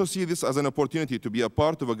 We also see this as an opportunity to be a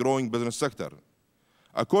part of a growing business sector.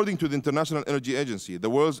 According to the International Energy Agency, the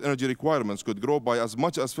world's energy requirements could grow by as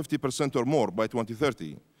much as 50% or more by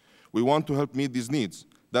 2030. We want to help meet these needs.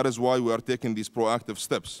 That is why we are taking these proactive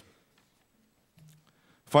steps.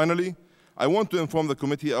 Finally, I want to inform the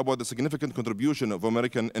committee about the significant contribution of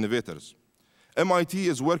American innovators. MIT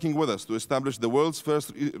is working with us to establish the world's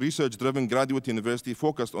first research-driven graduate university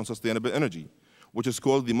focused on sustainable energy, which is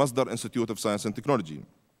called the Masdar Institute of Science and Technology.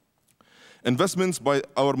 Investments by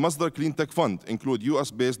our Masdar Clean Tech Fund include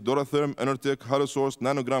US-based Doratherm, Enertech, Halosource,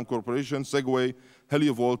 Nanogram Corporation, Segway,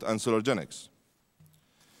 Heliovolt, and Solargenics.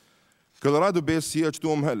 Colorado-based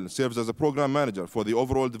CH2M Hill serves as a program manager for the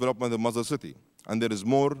overall development of Masdar City, and there is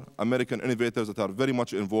more American innovators that are very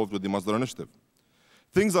much involved with the Masdar initiative.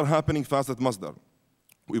 Things are happening fast at Masdar.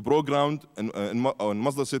 We broke ground on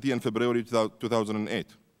Masdar City in February 2008.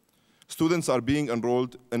 Students are being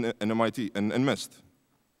enrolled in MIT, in MIST.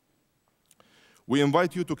 We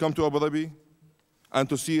invite you to come to Abu Dhabi and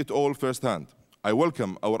to see it all firsthand. I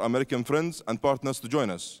welcome our American friends and partners to join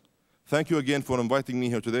us. Thank you again for inviting me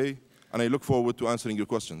here today, and I look forward to answering your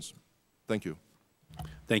questions. Thank you.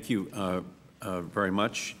 Thank you very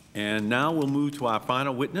much. And now we'll move to our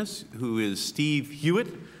final witness, who is Steve Hewitt,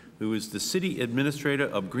 who is the city administrator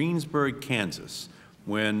of Greensburg, Kansas.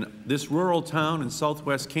 When this rural town in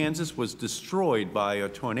southwest Kansas was destroyed by a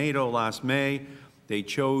tornado last May, they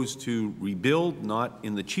chose to rebuild, not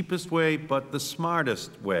in the cheapest way, but the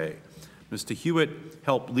smartest way. Mr. Hewitt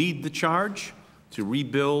helped lead the charge to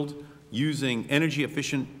rebuild using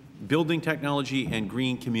energy-efficient building technology and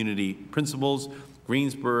green community principles.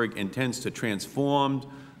 Greensburg intends to transform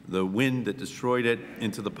the wind that destroyed it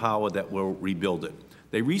into the power that will rebuild it.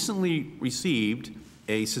 They recently received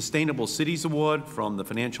a Sustainable Cities Award from the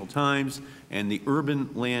Financial Times and the Urban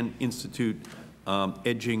Land Institute,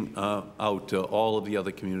 edging out all of the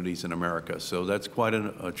other communities in America. So that's quite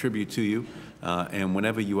a tribute to you. And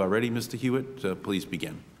whenever you are ready, Mr. Hewitt, please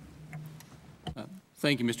begin.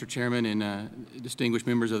 Thank you, Mr. Chairman, and distinguished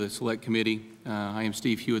members of the Select Committee. I am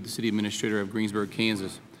Steve Hewitt, the City Administrator of Greensburg,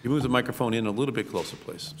 Kansas. You move the microphone in a little bit closer,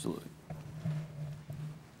 please. Absolutely.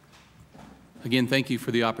 Again, thank you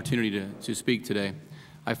for the opportunity to speak today.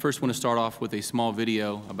 I first want to start off with a small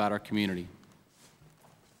video about our community.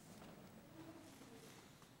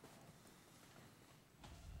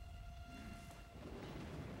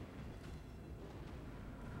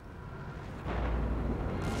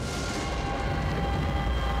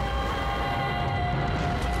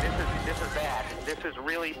 This is bad. This is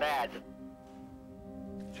really bad.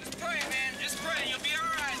 Just pray, man. Just pray. You'll be all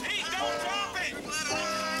right. Hey, don't drop it.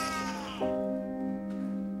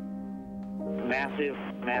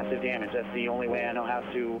 Massive damage. That's the only way I know how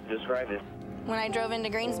to describe it. When I drove into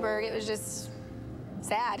Greensburg, it was just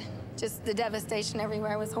sad. Just the devastation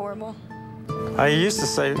everywhere was horrible. I used to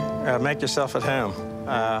say, make yourself at home.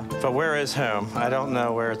 But where is home? I don't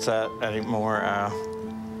know where it's at anymore.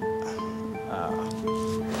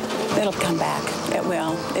 It'll come back. It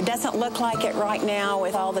will. It doesn't look like it right now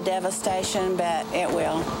with all the devastation, but it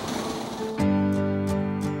will.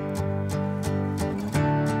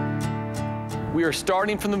 We are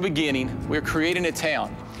starting from the beginning. We're creating a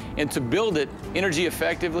town. And to build it energy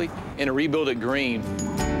effectively and to rebuild it green.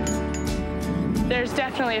 There's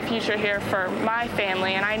definitely a future here for my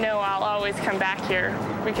family, and I know I'll always come back here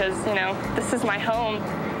because, you know, this is my home.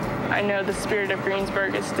 I know the spirit of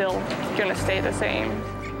Greensburg is still going to stay the same.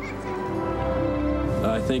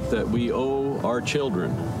 I think that we owe our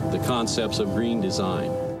children the concepts of green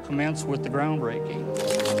design. Commence with the groundbreaking.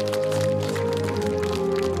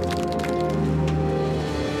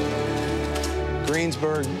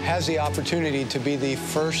 Greensburg has the opportunity to be the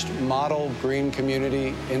first model green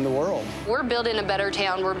community in the world. We're building a better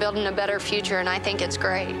town. We're building a better future, and I think it's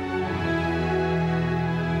great.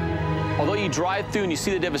 Although you drive through and you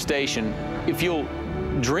see the devastation, if you'll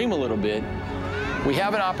dream a little bit, we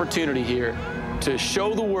have an opportunity here to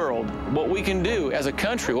show the world what we can do as a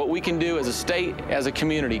country, what we can do as a state, as a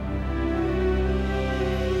community.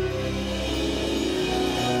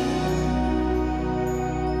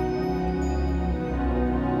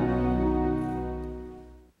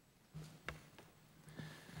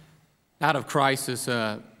 Out of crisis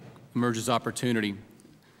emerges opportunity.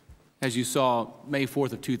 As you saw, May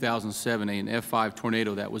 4th of 2007, an F5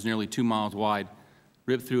 tornado that was nearly 2 miles wide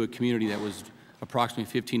ripped through a community that was approximately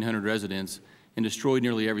 1,500 residents and destroyed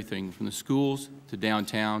nearly everything, from the schools to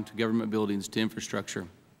downtown to government buildings to infrastructure.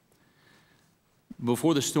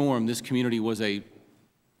 Before the storm, this community was a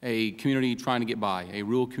community trying to get by, a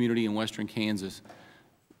rural community in western Kansas,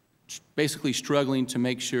 basically struggling to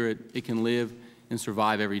make sure it can live and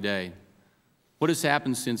survive every day. What has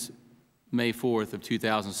happened since May 4th of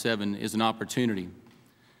 2007 is an opportunity.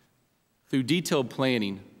 Through detailed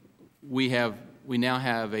planning, we now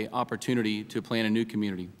have an opportunity to plan a new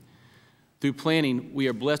community. Through planning, we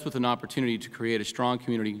are blessed with an opportunity to create a strong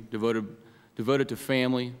community devoted to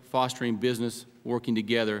family, fostering business, working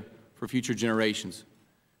together for future generations.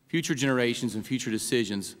 Future generations and future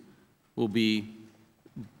decisions will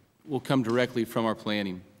come directly from our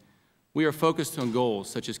planning. We are focused on goals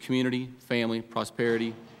such as community, family,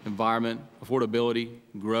 prosperity, environment, affordability,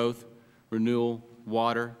 growth, renewal,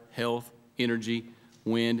 water, health, energy,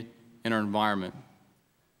 wind, and our environment.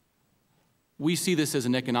 We see this as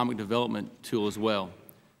an economic development tool as well.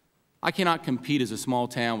 I cannot compete as a small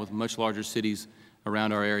town with much larger cities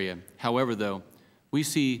around our area. However, though, we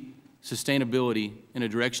see sustainability in a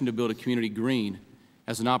direction to build a community green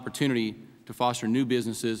as an opportunity to foster new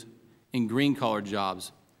businesses and green-collar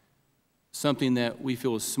jobs, something that we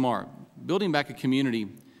feel is smart. Building back a community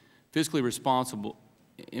fiscally responsible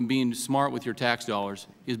and being smart with your tax dollars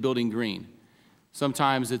is building green.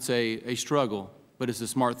 Sometimes it's a struggle, but it's a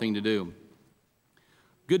smart thing to do.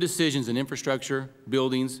 Good decisions in infrastructure,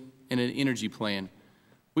 buildings, and an energy plan.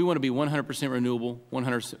 We want to be 100% renewable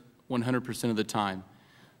 100% of the time.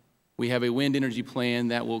 We have a wind energy plan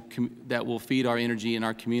that will feed our energy in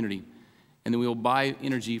our community. And then we will buy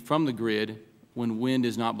energy from the grid when wind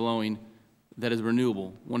is not blowing that is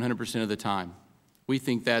renewable 100% of the time. We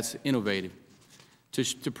think that's innovative.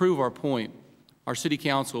 To prove our point, our City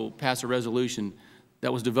Council passed a resolution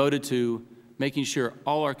that was devoted to making sure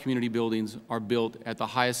all our community buildings are built at the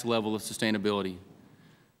highest level of sustainability.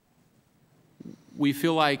 We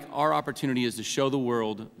feel like our opportunity is to show the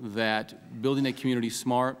world that building a community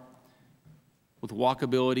smart, with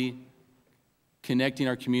walkability, connecting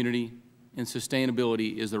our community, and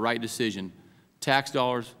sustainability is the right decision. Tax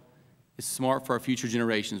dollars is smart for our future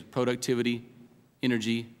generations. Productivity,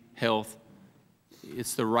 energy, health,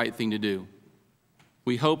 it's the right thing to do.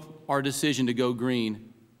 We hope our decision to go green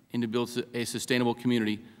and to build a sustainable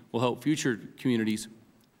community will help future communities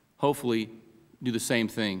hopefully do the same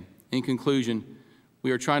thing. In conclusion,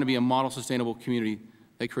 we are trying to be a model sustainable community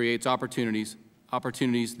that creates opportunities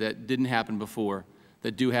that didn't happen before,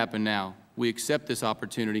 that do happen now. We accept this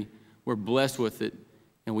opportunity. We're blessed with it,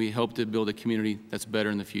 and we hope to build a community that's better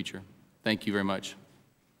in the future. Thank you very much.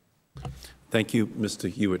 Thank you, Mr.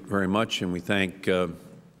 Hewitt, very much, and we thank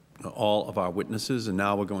all of our witnesses. And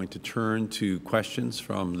now we're going to turn to questions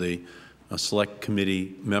from the Select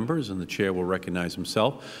Committee members, and the Chair will recognize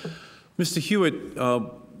himself. Mr. Hewitt,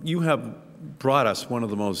 you have brought us one of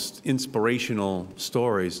the most inspirational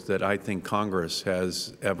stories that I think Congress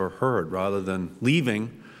has ever heard. Rather than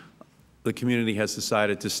leaving, the community has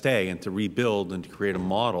decided to stay and to rebuild and to create a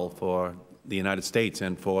model for the United States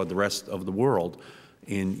and for the rest of the world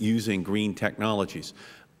in using green technologies.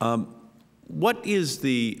 What is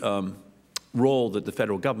the role that the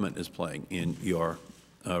Federal Government is playing in your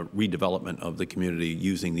redevelopment of the community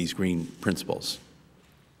using these green principles?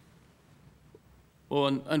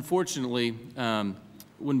 Well, unfortunately,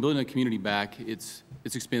 when building a community back, it's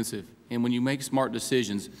expensive. And when you make smart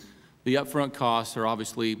decisions, the upfront costs are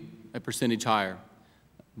obviously a percentage higher.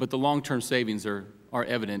 But the long-term savings are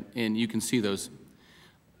evident, and you can see those.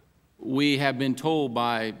 We have been told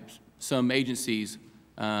by some agencies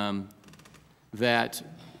that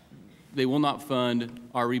they will not fund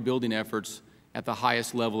our rebuilding efforts at the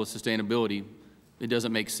highest level of sustainability. It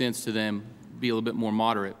doesn't make sense to them, be a little bit more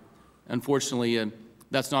moderate. Unfortunately,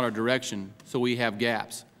 that's not our direction, so we have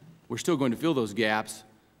gaps. We're still going to fill those gaps.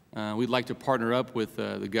 We'd like to partner up with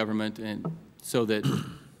the government, and so that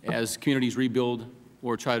as communities rebuild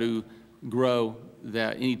or try to grow,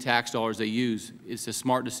 that any tax dollars they use, it's a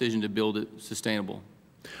smart decision to build it sustainable.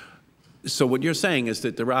 So what you're saying is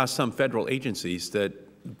that there are some Federal agencies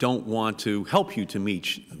that don't want to help you to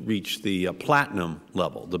reach the platinum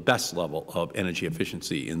level, the best level of energy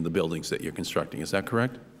efficiency in the buildings that you're constructing. Is that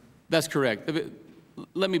correct? That's correct.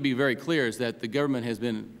 Let me be very clear, is that the government has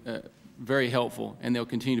been very helpful, and they'll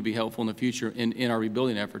continue to be helpful in the future in our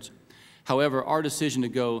rebuilding efforts. However, our decision to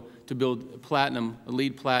go to build platinum,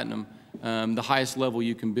 LEED platinum, the highest level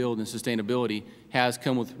you can build in sustainability, has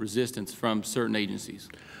come with resistance from certain agencies.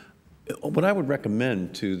 What I would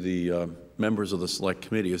recommend to the members of the Select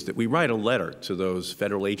Committee is that we write a letter to those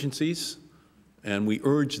Federal agencies, and we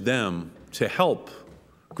urge them to help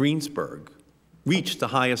Greensburg reach the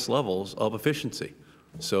highest levels of efficiency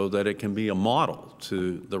so that it can be a model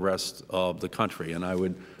to the rest of the country. And I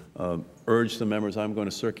would urge the members, I'm going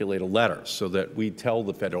to circulate a letter so that we tell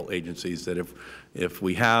the Federal agencies that if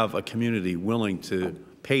we have a community willing to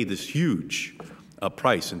pay this huge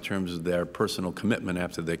price in terms of their personal commitment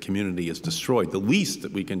after their community is destroyed, the least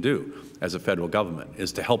that we can do as a Federal Government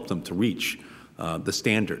is to help them to reach the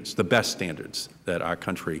standards, the best standards that our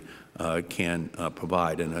country can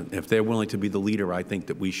provide. And if they're willing to be the leader, I think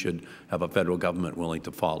that we should have a Federal Government willing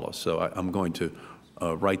to follow. So I'm going to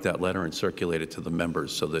write that letter and circulate it to the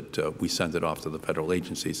members so that we send it off to the Federal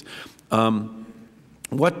agencies.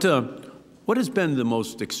 What has been the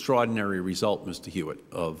most extraordinary result, Mr. Hewitt,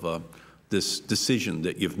 of this decision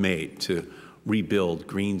that you've made to rebuild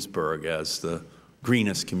Greensburg as the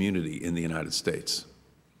greenest community in the United States?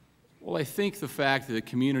 Well, I think the fact that a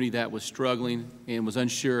community that was struggling and was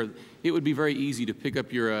unsure, it would be very easy to pick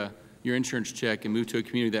up your insurance check and move to a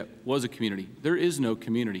community that was a community. There is no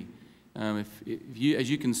community. As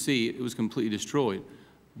you can see, it was completely destroyed.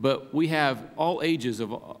 But we have all ages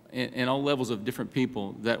and all levels of different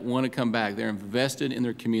people that want to come back. They're invested in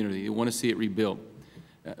their community. They want to see it rebuilt.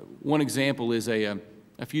 One example is a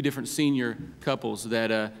few different senior couples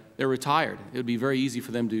that they're retired. It would be very easy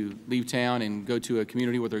for them to leave town and go to a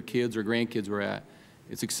community where their kids or grandkids were at.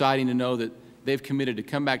 It's exciting to know that they've committed to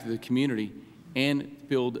come back to the community and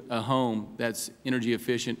build a home that's energy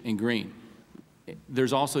efficient and green.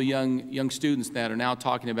 There's also young students that are now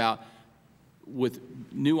talking about, with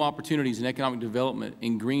new opportunities in economic development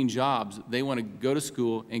and green jobs, they want to go to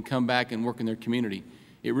school and come back and work in their community.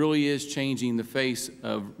 It really is changing the face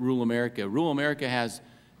of rural America. Rural America has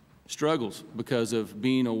struggles because of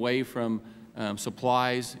being away from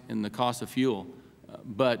supplies and the cost of fuel.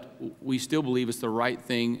 But we still believe it's the right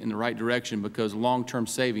thing in the right direction, because long-term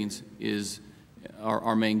savings is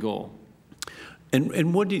our main goal.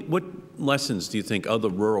 And what lessons do you think other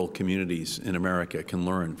rural communities in America can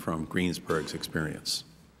learn from Greensburg's experience?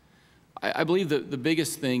 I believe that the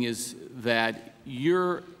biggest thing is that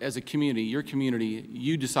as a community, your community,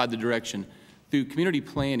 you decide the direction. Through community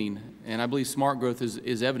planning, and I believe smart growth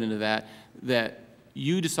is evident of that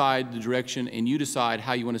you decide the direction and you decide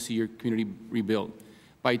how you want to see your community rebuilt.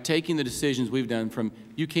 By taking the decisions we've done from,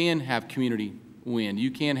 you can have community wind,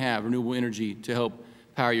 you can have renewable energy to help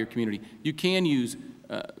power your community. You can use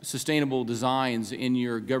sustainable designs in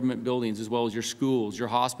your government buildings as well as your schools, your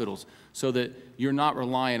hospitals, so that you're not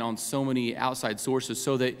relying on so many outside sources,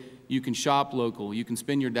 so that you can shop local, you can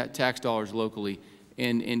spend your tax dollars locally.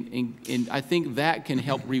 And I think that can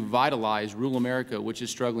help revitalize rural America, which is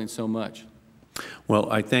struggling so much.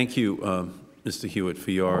 Well, I thank you, Mr. Hewitt,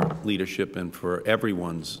 for your leadership and for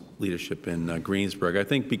everyone's leadership in Greensburg. I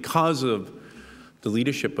think because of the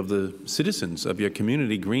leadership of the citizens of your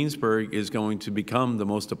community, Greensburg is going to become the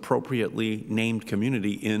most appropriately named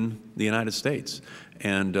community in the United States,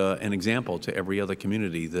 and an example to every other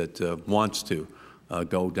community that wants to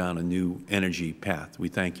go down a new energy path. We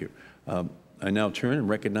thank you. I now turn and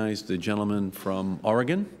recognize the gentleman from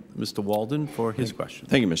Oregon, Mr. Walden, for his question.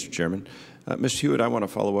 Thank you, Mr. Chairman. Mr. Hewitt, I want to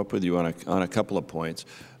follow up with you on a couple of points.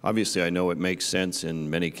 Obviously, I know it makes sense in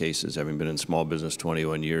many cases, having been in small business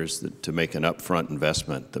 21 years, to make an upfront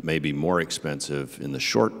investment that may be more expensive in the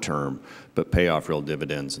short term, but pay off real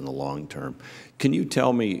dividends in the long term. Can you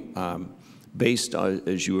tell me, based on,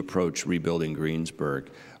 as you approach rebuilding Greensburg,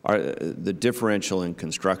 are the differential in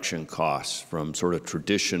construction costs from sort of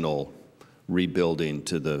traditional rebuilding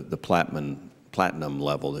to the platinum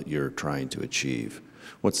level that you're trying to achieve?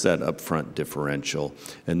 What's that upfront differential?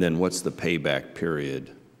 And then what's the payback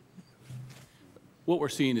period? What we're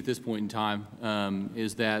seeing at this point in time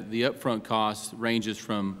is that the upfront cost ranges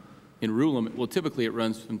from, in rural, well, typically it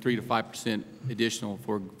runs from 3 to 5% additional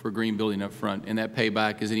for green building up front, and that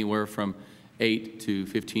payback is anywhere from 8 to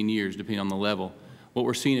 15 years, depending on the level. What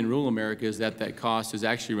we're seeing in rural America is that cost is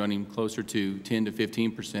actually running closer to 10 to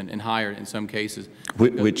 15% and higher in some cases.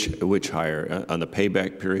 Which higher? On the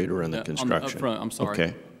payback period or on the construction? On the upfront, I'm sorry.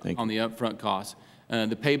 Okay, thank you. On the upfront cost.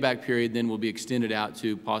 The payback period then will be extended out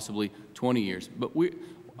to possibly 20 years. But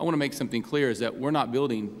I want to make something clear, is that we're not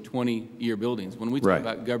building 20-year buildings. When we talk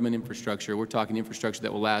about government infrastructure, we're talking infrastructure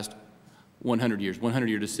that will last 100 years,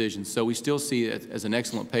 100-year decisions. So we still see it as an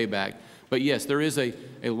excellent payback. But yes, there is a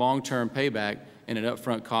long-term payback and an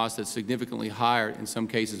upfront cost that's significantly higher in some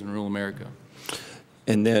cases in rural America.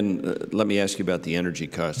 And then let me ask you about the energy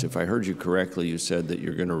cost. If I heard you correctly, you said that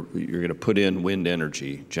you're going to put in wind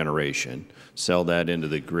energy generation, sell that into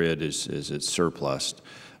the grid as it's surplus,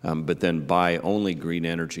 but then buy only green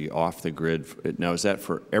energy off the grid. Now, is that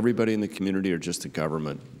for everybody in the community or just the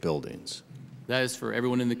government buildings? That is for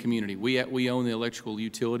everyone in the community. We own the electrical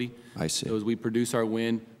utility. I see. So as we produce our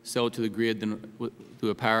wind, sell it to the grid, then through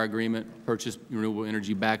a power agreement, purchase renewable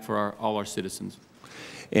energy back for all our citizens.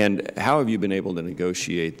 And how have you been able to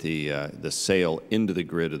negotiate the sale into the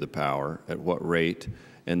grid of the power? At what rate?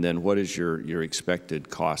 And then what is your expected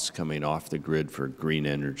costs coming off the grid for green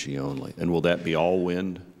energy only? And will that be all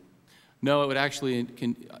wind? No, it would actually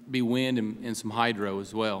can be wind and some hydro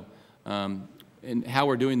as well. And how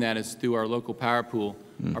we're doing that is through our local power pool.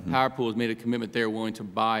 Mm-hmm. Our power pool has made a commitment they're willing to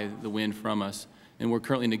buy the wind from us, and we're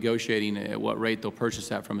currently negotiating at what rate they'll purchase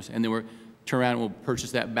that from us. And then we'll turn around and we'll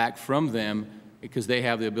purchase that back from them because they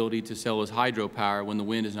have the ability to sell us hydropower when the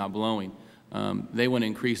wind is not blowing. They want to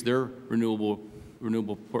increase their renewable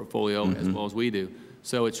portfolio as well as we do.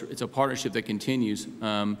 So it's a partnership that continues,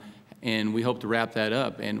 and we hope to wrap that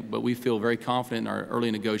up. But we feel very confident in our early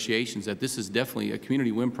negotiations that this is definitely a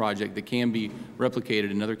community wind project that can be replicated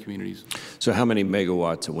in other communities. So how many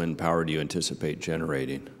megawatts of wind power do you anticipate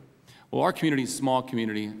generating? Well, our community is a small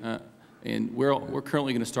community, and we're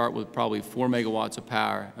currently going to start with probably 4 megawatts of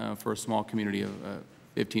power for a small community of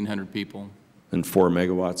 1,500 people. And 4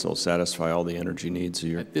 megawatts will satisfy all the energy needs of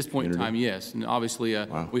your At this point community? in time, yes. And obviously,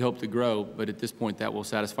 we hope to grow, but at this point, that will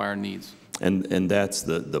satisfy our needs. And that's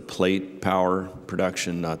the plate power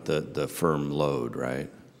production, not the firm load, right?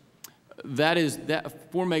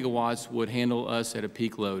 That 4 megawatts would handle us at a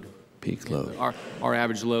peak load. Peak load. Our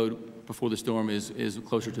average load before the storm is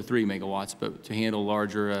closer to 3 megawatts, but to handle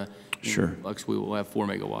larger flux, we will have 4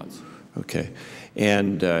 megawatts. Okay.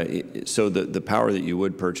 And so the power that you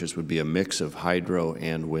would purchase would be a mix of hydro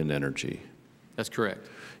and wind energy? That's correct.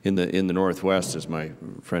 In the Northwest, as my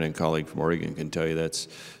friend and colleague from Oregon can tell you, that's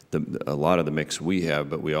a lot of the mix we have,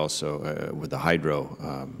 but we also, with the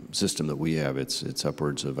hydro system that we have, it's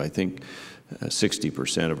upwards of, I think,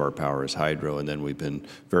 60% of our power is hydro, and then we've been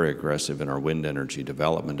very aggressive in our wind energy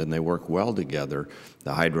development, and they work well together.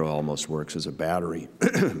 The hydro almost works as a battery,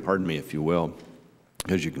 pardon me, if you will,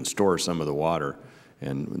 because you can store some of the water,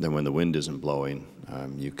 and then when the wind isn't blowing,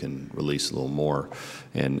 you can release a little more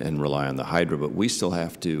and rely on the hydro. But we still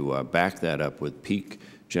have to back that up with peak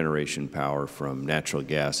generation power from natural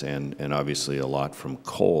gas and obviously a lot from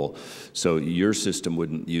coal. So your system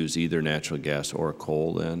wouldn't use either natural gas or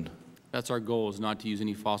coal then? That's our goal, is not to use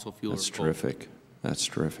any fossil fuel or coal. That's terrific. That's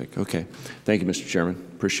terrific. Okay. Thank you, Mr. Chairman.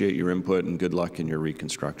 Appreciate your input and good luck in your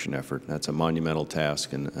reconstruction effort. That's a monumental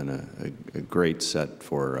task and a great set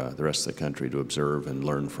for the rest of the country to observe and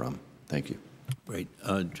learn from. Thank you. Great.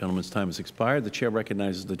 Gentleman's time has expired. The Chair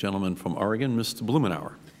recognizes the gentleman from Oregon, Mr.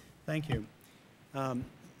 Blumenauer. Thank you.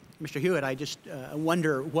 Mr. Hewitt, I just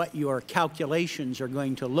wonder what your calculations are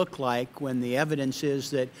going to look like when the evidence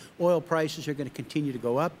is that oil prices are going to continue to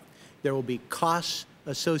go up. There will be costs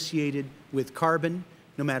associated with carbon.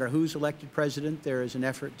 No matter who's elected president, there is an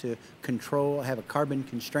effort to have a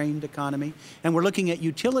carbon-constrained economy. And we're looking at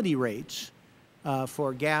utility rates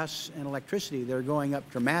for gas and electricity. They're going up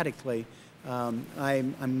dramatically.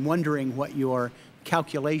 I'm wondering what your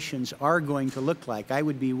calculations are going to look like. I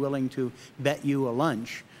would be willing to bet you a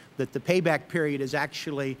lunch that the payback period is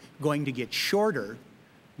actually going to get shorter,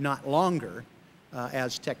 not longer,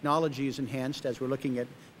 as technology is enhanced, as we're looking at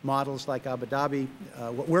models like Abu Dhabi.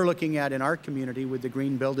 What we're looking at in our community with the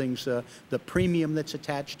green buildings, the premium that's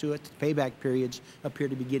attached to it, the payback periods appear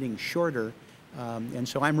to be getting shorter. And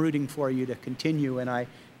so I'm rooting for you to continue, and I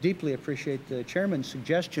deeply appreciate the Chairman's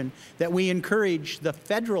suggestion that we encourage the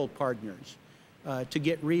federal partners to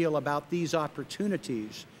get real about these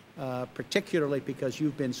opportunities, particularly because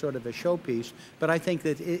you've been sort of a showpiece. But I think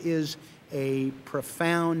that it is a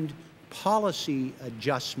profound policy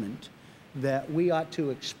adjustment that we ought to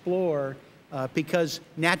explore because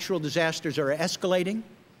natural disasters are escalating.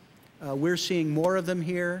 We're seeing more of them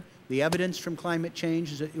here. The evidence from climate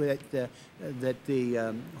change is that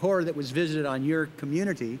the horror that was visited on your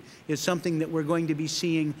community is something that we're going to be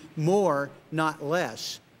seeing more, not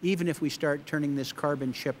less, even if we start turning this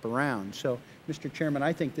carbon ship around. So, Mr. Chairman,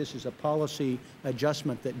 I think this is a policy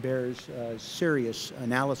adjustment that bears serious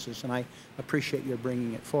analysis, and I appreciate your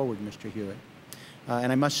bringing it forward, Mr. Hewitt.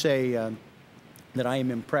 And I must say that I am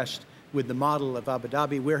impressed with the model of Abu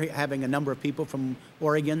Dhabi. We're having a number of people from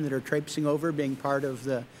Oregon that are traipsing over, being part of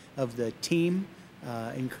the team.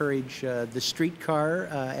 Encourage the streetcar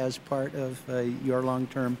as part of your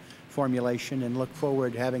long-term formulation, and look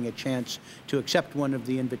forward to having a chance to accept one of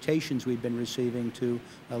the invitations we've been receiving to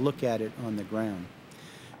look at it on the ground.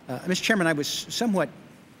 Mr. Chairman, I was somewhat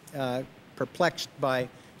perplexed by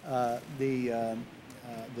the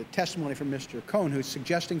testimony from Mr. Cohen, who's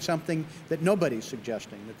suggesting something that nobody's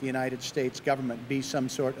suggesting, that the United States government be some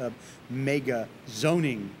sort of mega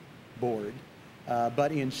zoning board,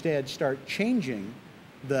 but instead start changing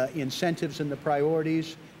the incentives and the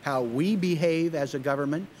priorities, how we behave as a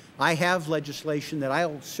government. I have legislation that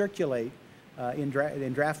I'll circulate in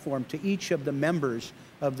draft form to each of the members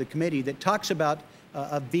of the committee that talks about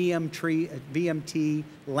a VMT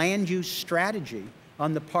land use strategy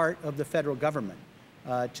on the part of the federal government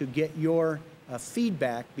to get your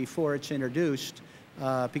feedback before it's introduced,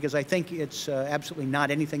 because I think it's absolutely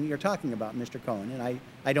not anything that you're talking about, Mr. Cohen. And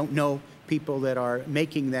I don't know people that are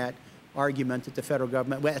making that argument that the federal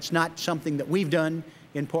government, well, it's not something that we've done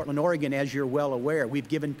in Portland, Oregon, as you're well aware. We've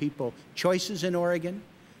given people choices in Oregon,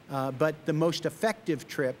 but the most effective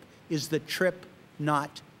trip is the trip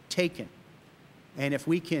not taken. And if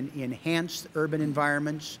we can enhance urban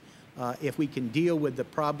environments, if we can deal with the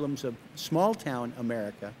problems of small-town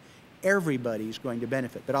America, everybody's going to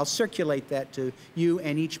benefit. But I'll circulate that to you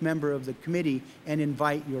and each member of the committee and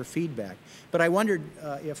invite your feedback. But I wondered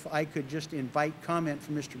if I could just invite comment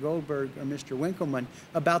from Mr. Goldberg or Mr. Winkleman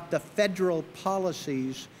about the federal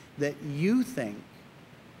policies that you think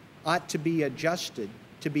ought to be adjusted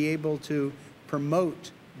to be able to promote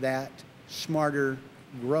that smarter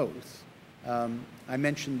growth. I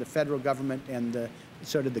mentioned the federal government and the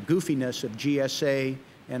sort of the goofiness of GSA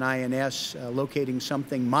and INS locating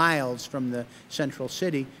something miles from the central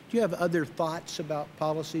city. Do you have other thoughts about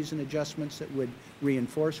policies and adjustments that would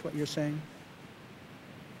reinforce what you're saying?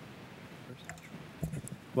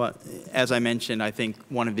 Well, as I mentioned, I think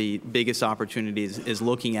one of the biggest opportunities is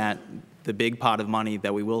looking at the big pot of money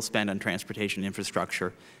that we will spend on transportation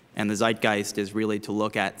infrastructure. And the zeitgeist is really to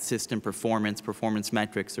look at system performance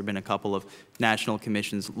metrics. There have been a couple of national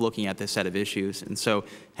commissions looking at this set of issues. And so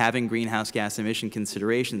having greenhouse gas emission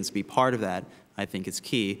considerations be part of that, I think, is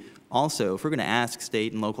key. Also, if we're going to ask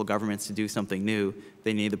state and local governments to do something new,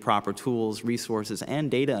 they need the proper tools, resources,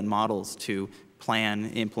 and data and models to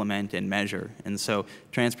plan, implement, and measure. And so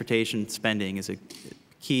transportation spending is a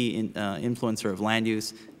key influencer of land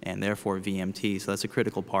use and therefore VMT. So that's a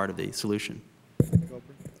critical part of the solution.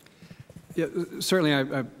 Yeah, certainly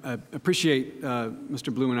I appreciate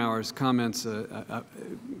Mr. Blumenauer's comments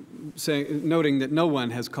noting that no one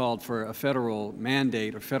has called for a federal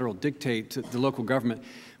mandate or federal dictate to the local government.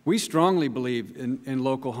 We strongly believe in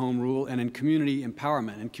local home rule and in community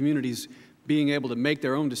empowerment and communities being able to make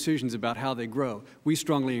their own decisions about how they grow. We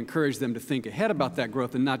strongly encourage them to think ahead about that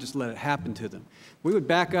growth and not just let it happen to them. We would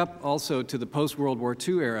back up also to the post-World War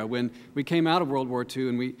II era when we came out of World War II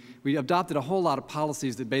and we adopted a whole lot of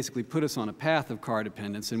policies that basically put us on a path of car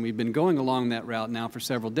dependence, and we've been going along that route now for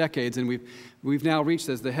several decades, and we've now reached,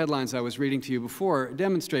 as the headlines I was reading to you before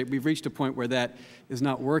demonstrate, we've reached a point where that is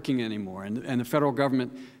not working anymore, and the federal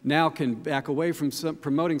government now can back away from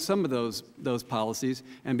promoting some of those policies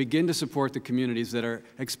and begin to support the communities that are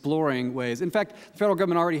exploring ways. In fact, the federal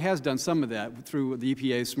government already has done some of that through the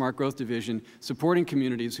EPA's Smart Growth Division, supporting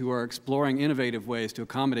communities who are exploring innovative ways to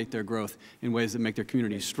accommodate their growth in ways that make their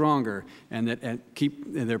communities stronger and that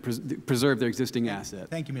preserve their existing assets.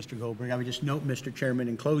 Thank you, Mr. Goldberg. I would just note, Mr. Chairman,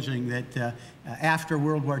 in closing, that after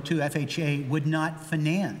World War II, FHA would not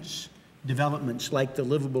finance developments like the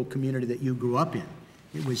livable community that you grew up in.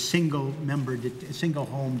 It was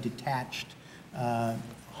single-home detached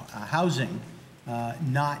housing,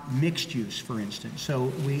 not mixed use, for instance.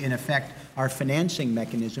 So we, in effect, our financing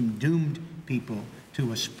mechanism doomed people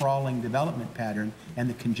to a sprawling development pattern and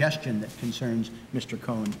the congestion that concerns Mr.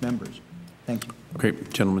 Cohen's members. Thank you. Okay,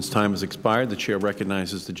 gentleman's time has expired. The chair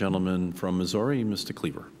recognizes the gentleman from Missouri, Mr.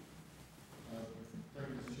 Cleaver.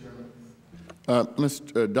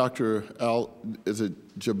 Dr.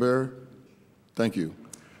 Al-Jaber, thank you.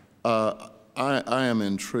 I am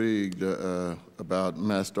intrigued about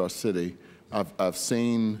Masdar City. I've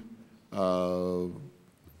seen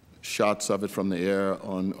shots of it from the air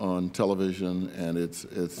on television, and it's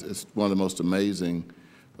one of the most amazing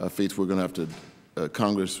feats. We're going to have to,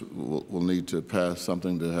 Congress will need to pass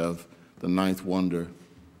something to have the ninth wonder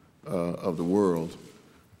of the world.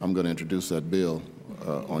 I'm going to introduce that bill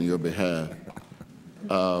on your behalf.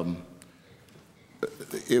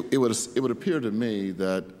 It would appear to me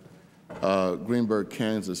that Greensburg,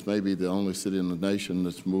 Kansas may be the only city in the nation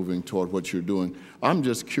that's moving toward what you're doing. I'm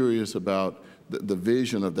just curious about the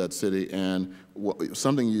vision of that city, and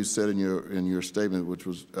something you said in your statement, which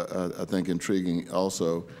was, I think, intriguing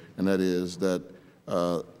also, and that is that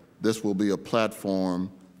this will be a platform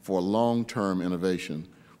for long-term innovation,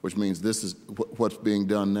 which means this is what's being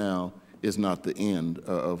done now is not the end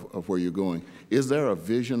of where you're going. Is there a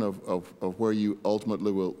vision of where you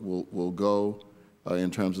ultimately will go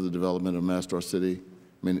in terms of the development of Masdar City?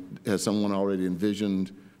 I mean, has someone already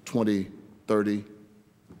envisioned 2030?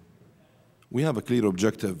 We have a clear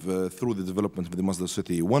objective through the development of the Masdar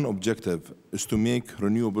City. One objective is to make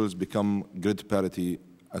renewables become grid parity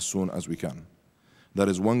as soon as we can. That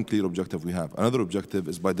is one clear objective we have. Another objective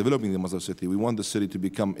is by developing the Masdar City, we want the city to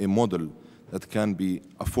become a model that can be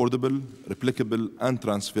affordable, replicable, and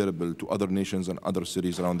transferable to other nations and other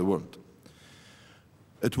cities around the world.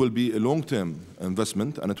 It will be a long-term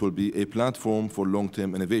investment, and it will be a platform for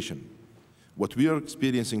long-term innovation. What we are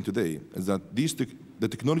experiencing today is that the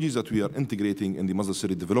technologies that we are integrating in the Masdar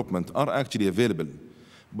City development are actually available,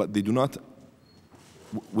 but they do not,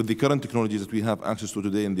 with the current technologies that we have access to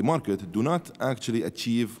today in the market, do not actually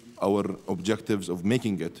achieve our objectives of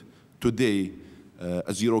making it today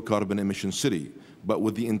a zero-carbon emission city. But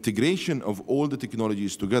with the integration of all the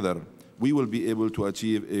technologies together, we will be able to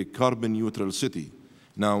achieve a carbon-neutral city.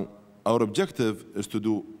 Now, our objective is to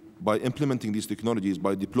do, by implementing these technologies,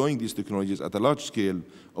 by deploying these technologies at a large scale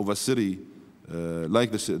of a city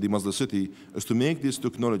like the Masdar City, is to make these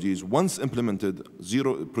technologies, once implemented,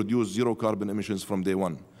 produce zero carbon emissions from day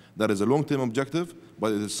one. That is a long-term objective,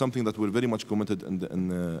 but it is something that we're very much committed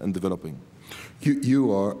in developing.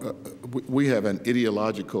 We have an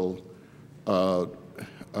ideological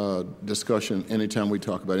discussion anytime we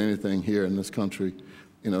talk about anything here in this country.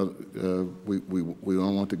 You know, we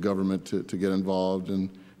don't want the government to get involved, and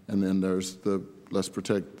then there's the let's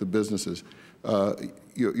protect the businesses.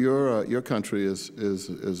 Your country is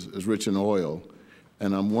rich in oil,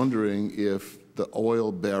 and I'm wondering if the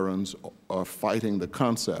oil barons are fighting the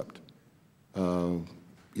concept, you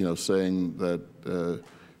know, saying that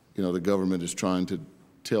you know, the government is trying to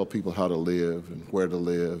tell people how to live and where to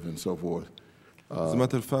live and so forth. As a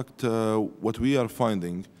matter of fact, what we are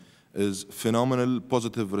finding is phenomenal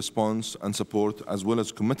positive response and support, as well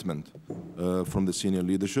as commitment from the senior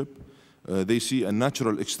leadership. They see a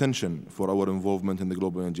natural extension for our involvement in the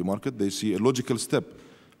global energy market. They see a logical step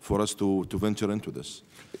for us to venture into this.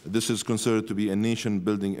 This is considered to be a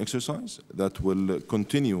nation-building exercise that will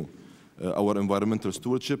continue our environmental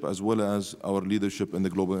stewardship as well as our leadership in the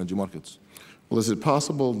global energy markets. Well, is it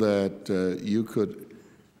possible that you could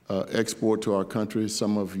export to our country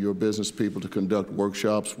some of your business people to conduct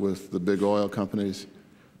workshops with the big oil companies,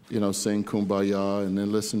 you know, sing Kumbaya, and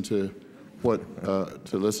then listen to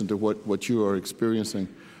what you are experiencing?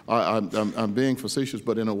 I'm being facetious,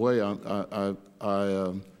 but in a way,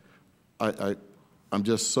 I'm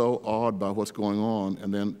just so awed by what's going on,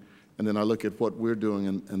 and then I look at what we're doing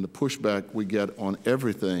and the pushback we get on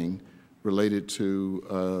everything related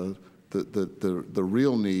to the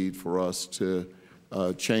real need for us to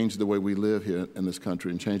change the way we live here in this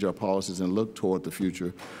country and change our policies and look toward the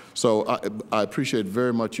future. So I appreciate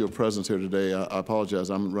very much your presence here today. I apologize,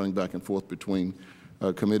 I'm running back and forth between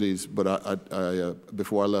committees, but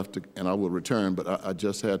before I left, and I will return, but I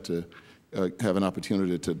just had to have an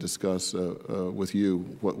opportunity to discuss with you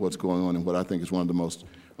what's going on and what I think is one of the most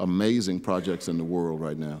amazing projects in the world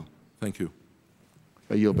right now. Thank you.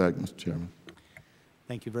 I yield back, Mr. Chairman.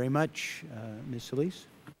 Thank you very much. Ms. Solis?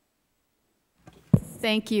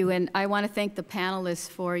 Thank you, and I want to thank the panelists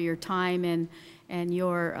for your time and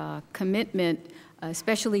your commitment,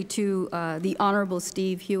 especially to the Honorable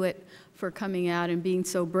Steve Hewitt for coming out and being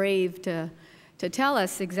so brave to tell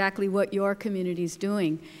us exactly what your community is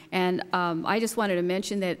doing. And I just wanted to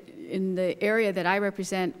mention that in the area that I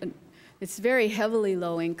represent, it's very heavily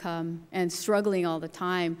low income and struggling all the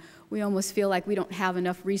time. We almost feel like we don't have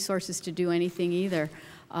enough resources to do anything either.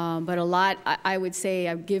 But a lot, I would say,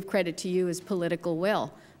 I give credit to you, is political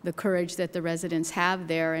will, the courage that the residents have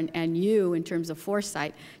there, and you, in terms of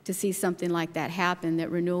foresight, to see something like that happen,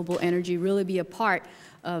 that renewable energy really be a part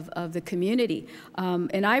of the community.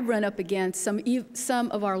 And I've run up against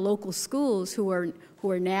some of our local schools who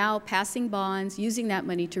are now passing bonds, using that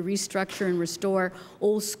money to restructure and restore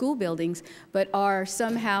old school buildings, but are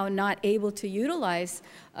somehow not able to utilize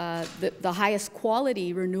the highest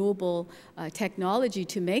quality renewable technology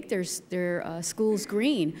to make their schools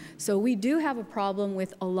green. So we do have a problem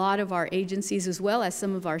with a lot of our agencies, as well as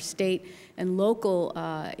some of our state and local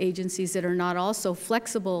agencies that are not also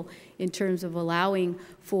flexible in terms of allowing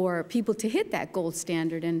for people to hit that gold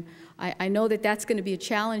standard. And I know that that's going to be a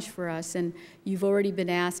challenge for us, and you've already been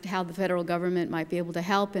asked how the federal government might be able to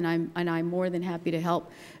help, and I'm more than happy to help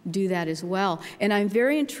do that as well. And I'm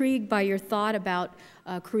very intrigued by your thought about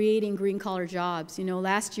creating green-collar jobs. You know,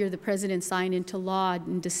 last year the President signed into law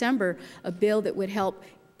in December a bill that would help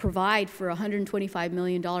provide for $125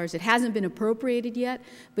 million. It hasn't been appropriated yet,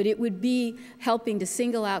 but it would be helping to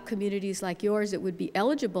single out communities like yours that would be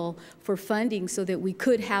eligible for funding so that we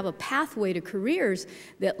could have a pathway to careers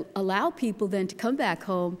that allow people then to come back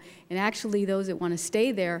home, and actually those that want to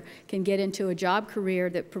stay there can get into a job career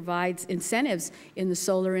that provides incentives in the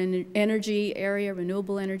solar energy area,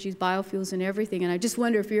 renewable energies, biofuels, and everything. And I just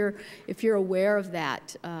wonder if you're aware of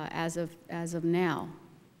that as of now.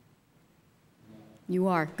 You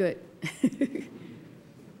are, good.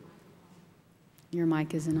 Your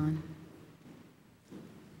mic isn't on.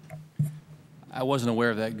 I wasn't aware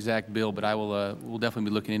of that exact bill, but I will we'll definitely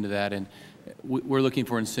be looking into that. And we're looking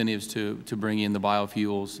for incentives to bring in the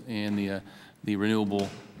biofuels and the renewable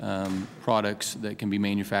products that can be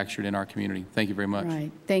manufactured in our community. Thank you very much.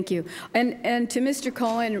 Right, thank you. And to Mr.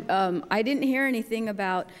 Cohen, I didn't hear anything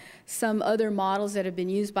about some other models that have been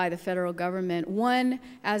used by the federal government. One,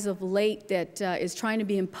 as of late, that is trying to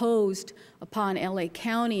be imposed upon LA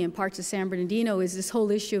County and parts of San Bernardino is this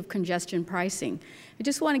whole issue of congestion pricing. I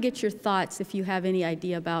just want to get your thoughts, if you have any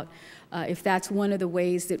idea about if that's one of the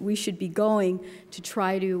ways that we should be going to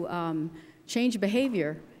try to change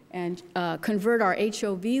behavior and convert our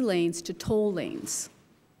HOV lanes to toll lanes.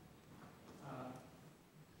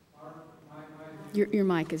 Your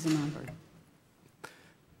mic isn't on.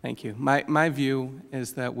 Thank you. My view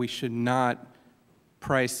is that we should not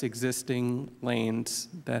price existing lanes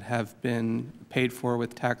that have been paid for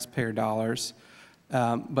with taxpayer dollars,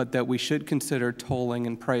 but that we should consider tolling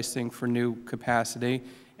and pricing for new capacity.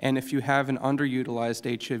 And if you have an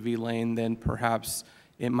underutilized HOV lane, then perhaps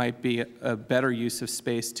it might be a better use of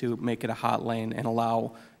space to make it a hot lane and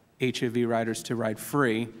allow HOV riders to ride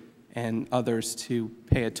free and others to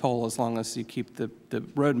pay a toll as long as you keep the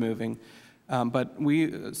road moving. But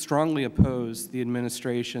we strongly oppose the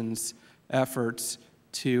administration's efforts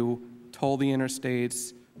to toll the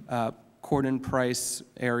interstates, cordon price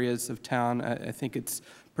areas of town. I think it's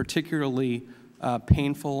particularly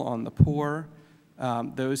painful on the poor,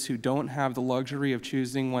 those who don't have the luxury of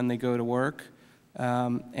choosing when they go to work.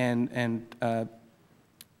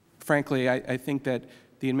 Frankly, I think that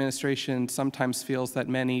the administration sometimes feels that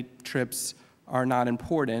many trips are not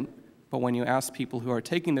important, but when you ask people who are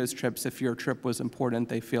taking those trips if your trip was important,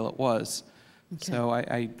 they feel it was. Okay. So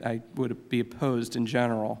I would be opposed in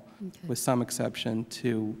general, with some exception,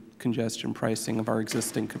 to congestion pricing of our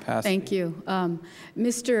existing capacity. Thank you.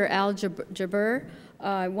 Mr. Al-Jaber,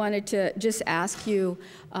 I wanted to just ask you,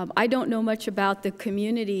 I don't know much about the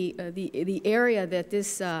community, the area that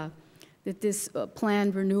this this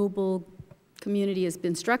planned renewable community has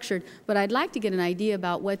been structured, but I'd like to get an idea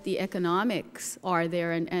about what the economics are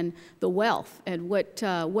there and the wealth and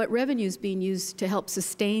what revenue is being used to help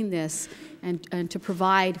sustain this and to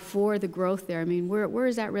provide for the growth there. I mean, where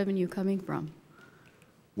is that revenue coming from?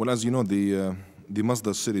 Well, as you know, the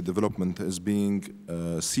Masdar city development is being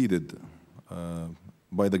seeded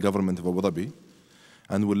by the government of Abu Dhabi,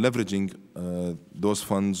 and we're leveraging those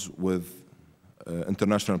funds with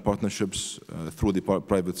international partnerships through the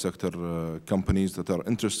private sector companies that are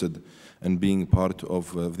interested in being part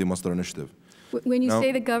of the Masdar Initiative. When you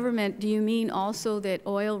say the government, do you mean also that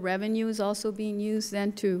oil revenue is also being used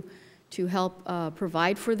then to help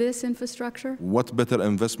provide for this infrastructure? What better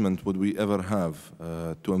investment would we ever have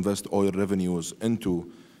to invest oil revenues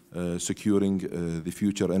into securing the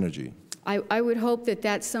future energy? I would hope that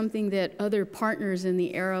that's something that other partners in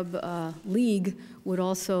the Arab League would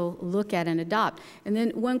also look at and adopt. And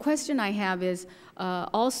then one question I have is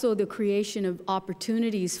also the creation of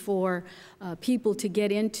opportunities for people to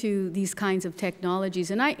get into these kinds of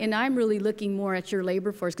technologies. And I'm really looking more at your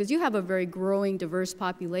labor force, because you have a very growing, diverse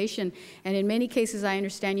population, and in many cases I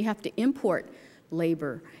understand you have to import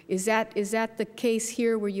labor. Is that the case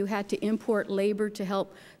here, where you had to import labor to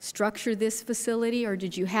help structure this facility, or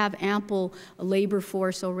did you have ample labor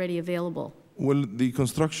force already available? Well, the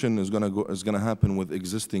construction is going to happen with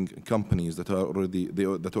existing companies that are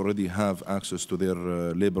already have access to their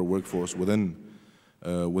labor workforce within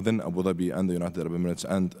Abu Dhabi and the United Arab Emirates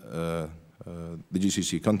and the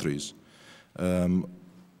GCC countries.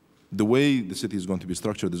 The way the city is going to be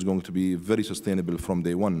structured is going to be very sustainable from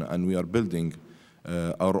day one, and we are building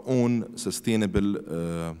our own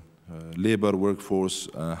sustainable labor workforce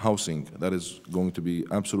housing that is going to be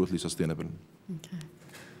absolutely sustainable. Okay.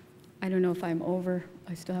 I don't know if I'm over.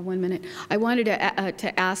 I still have 1 minute. I wanted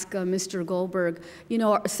to ask Mr. Goldberg, you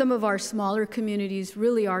know, some of our smaller communities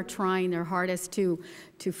really are trying their hardest to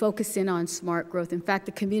focus in on smart growth. In fact,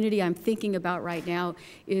 the community I'm thinking about right now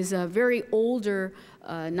is a very older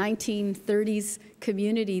 1930s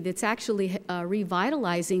community that's actually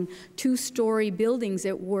revitalizing two-story buildings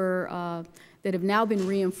that have now been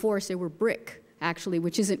reinforced. They were brick, actually,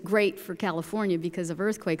 which isn't great for California because of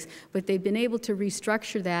earthquakes, but they've been able to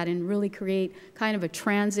restructure that and really create kind of a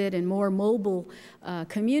transit and more mobile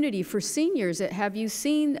community for seniors. Have you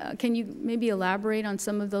seen, can you maybe elaborate on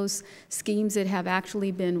some of those schemes that have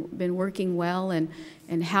actually been working well,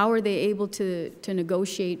 and how are they able to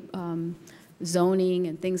negotiate zoning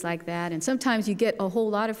and things like that? And sometimes you get a whole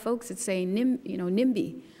lot of folks that say,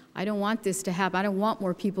 NIMBY, I don't want this to happen. I don't want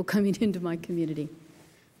more people coming into my community.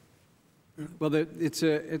 Well,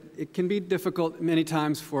 it can be difficult many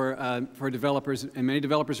times for developers, and many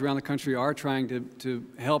developers around the country are trying to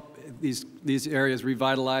help these areas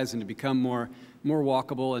revitalize and to become more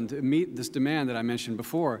walkable and to meet this demand that I mentioned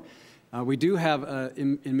before. We do have,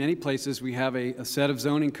 in many places, we have a set of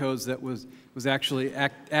zoning codes that was actually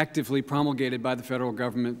actively promulgated by the federal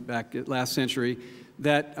government back last century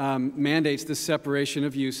that mandates this separation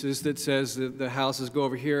of uses, that says that the houses go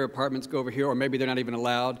over here, apartments go over here, or maybe they're not even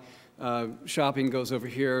allowed. Shopping goes over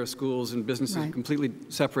here, schools and businesses are completely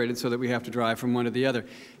separated so that we have to drive from one to the other.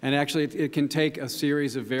 And actually, it can take a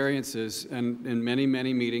series of variances and many,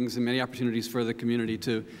 many meetings and many opportunities for the community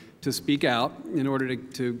to speak out in order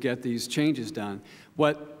to get these changes done.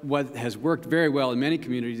 What has worked very well in many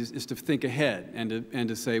communities is to think ahead and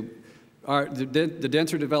to say, the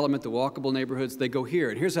denser development, the walkable neighborhoods, they go here,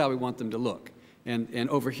 and here's how we want them to look. And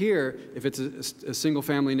over here, if it's a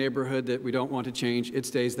single-family neighborhood that we don't want to change, it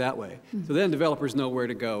stays that way. Mm-hmm. So then developers know where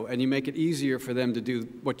to go, and you make it easier for them to do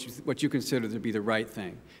what you consider to be the right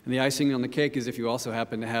thing. And the icing on the cake is if you also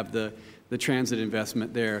happen to have the transit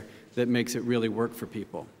investment there that makes it really work for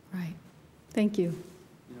people. Right. Thank you.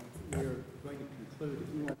 We're going to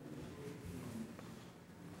conclude.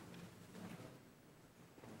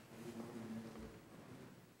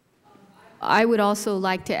 I would also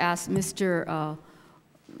like to ask our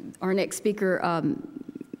next speaker,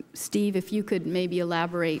 Steve, if you could maybe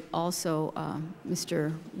elaborate also,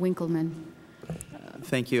 Mr. Winkleman.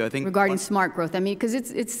 Thank you. I think regarding smart growth. I mean, because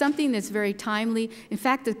it's something that's very timely. In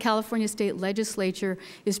fact, the California State Legislature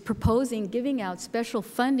is proposing giving out special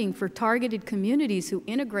funding for targeted communities who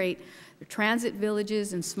integrate the transit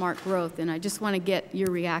villages and smart growth. And I just want to get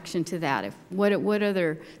your reaction to that. What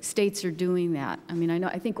other states are doing that? I mean,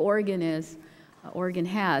 I think Oregon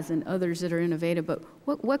has, and others that are innovative. But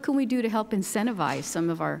what can we do to help incentivize some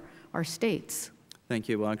of our states? Thank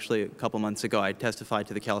you. Well, actually, a couple months ago, I testified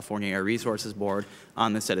to the California Air Resources Board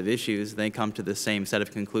on this set of issues. They come to the same set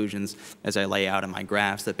of conclusions as I lay out in my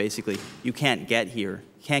graphs, that basically you can't get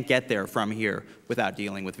there from here without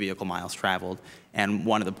dealing with vehicle miles traveled. And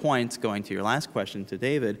one of the points, going to your last question to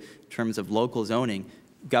David, in terms of local zoning,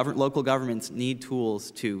 local governments need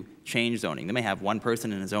tools to change zoning. They may have one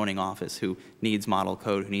person in a zoning office who needs model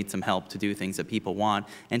code, who needs some help to do things that people want,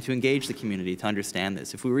 and to engage the community to understand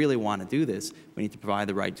this. If we really want to do this, we need to provide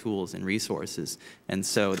the right tools and resources. And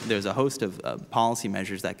so there's a host of policy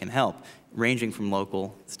measures that can help, ranging from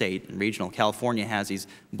local, state, and regional. California has these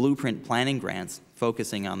blueprint planning grants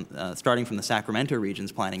focusing on, starting from the Sacramento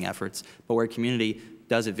region's planning efforts, but where community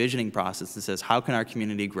does a visioning process that says, how can our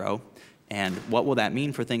community grow? And what will that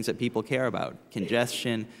mean for things that people care about?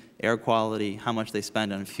 Congestion, air quality, how much they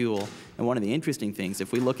spend on fuel. And one of the interesting things,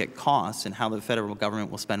 if we look at costs and how the federal government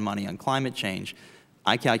will spend money on climate change,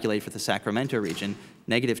 I calculate for the Sacramento region,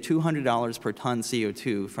 negative $200 per ton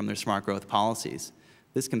CO2 from their smart growth policies.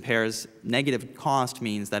 This compares, negative cost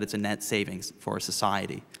means that it's a net savings for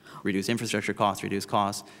society. Reduce infrastructure costs, reduce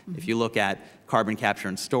costs. If you look at carbon capture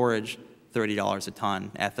and storage, $30 a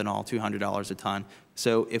ton, ethanol, $200 a ton.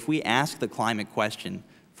 So if we ask the climate question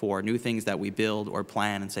for new things that we build or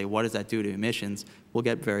plan and say, what does that do to emissions, we'll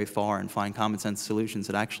get very far and find common sense solutions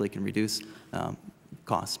that actually can reduce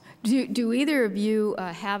costs. Do either of you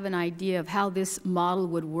have an idea of how this model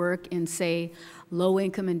would work in, say,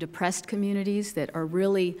 low-income and depressed communities that are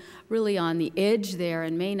really on the edge there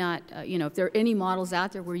and may not, you know, if there are any models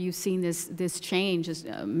out there where you've seen this change, this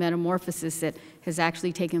metamorphosis that has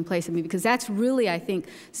actually taken place? I mean, because that's really, I think,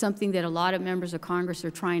 something that a lot of members of Congress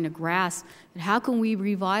are trying to grasp. How can we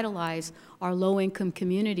revitalize our low-income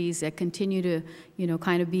communities that continue to, you know,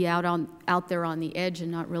 kind of be out there on the edge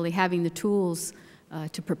and not really having the tools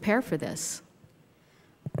to prepare for this?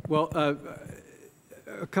 Well,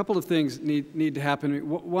 a couple of things need to happen.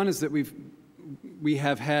 One is that we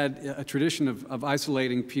have had a tradition of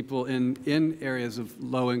isolating people in areas of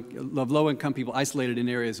low-income people isolated in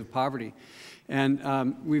areas of poverty.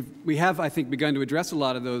 And we have, I think, begun to address a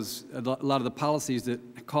lot of the policies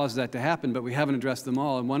that cause that to happen, but we haven't addressed them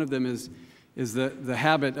all. And one of them is the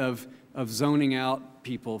habit of zoning out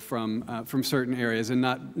people from certain areas and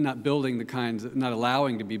not building the kinds, not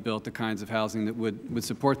allowing to be built the kinds of housing that would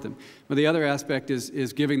support them. But the other aspect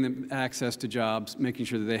is giving them access to jobs, making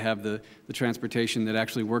sure that they have the transportation that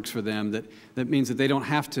actually works for them. That means that they don't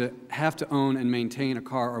have to own and maintain a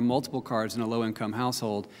car or multiple cars in a low-income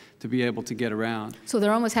household to be able to get around. So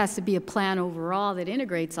there almost has to be a plan overall that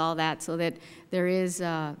integrates all that, so that there is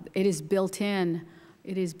it is built in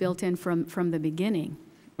from the beginning.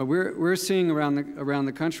 But we're seeing around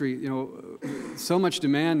the country, you know, so much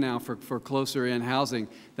demand now for closer in housing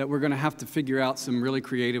that we're going to have to figure out some really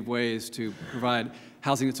creative ways to provide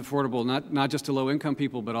housing that's affordable, not just to low-income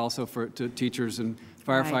people, but also to teachers and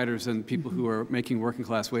firefighters and people who are making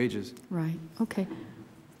working-class wages. Right. Okay.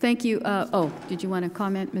 Thank you. Oh, did you want to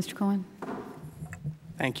comment, Mr. Cohen?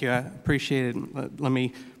 Thank you. I appreciate it. Let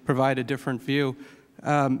me provide a different view.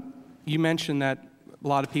 You mentioned that a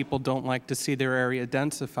lot of people don't like to see their area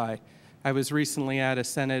densify. I was recently at a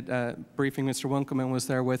Senate briefing. Mr. Winkleman was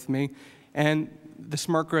there with me. And the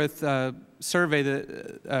smart growth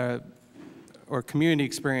survey or community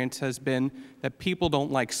experience has been that people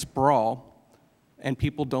don't like sprawl and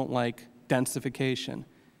people don't like densification.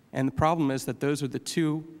 And the problem is that those are the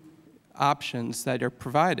two options that are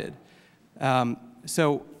provided.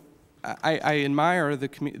 So I admire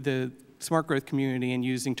the smart growth community in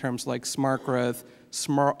using terms like smart growth,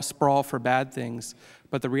 sprawl for bad things.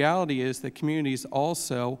 But the reality is that communities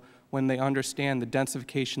also, when they understand the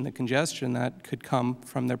densification, the congestion that could come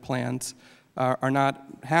from their plans, are not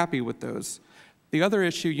happy with those. The other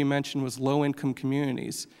issue you mentioned was low-income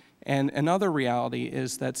communities. And another reality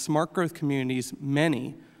is that smart growth communities,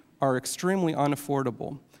 many, are extremely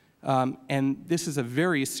unaffordable. And this is a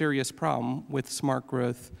very serious problem with smart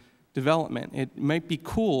growth development. It might be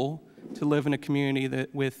cool to live in a community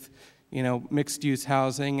that with, you know, mixed-use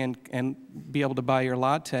housing and be able to buy your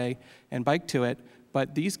latte and bike to it,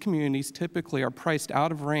 but these communities typically are priced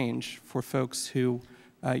out of range for folks who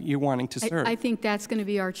you're wanting to serve. I think that's going to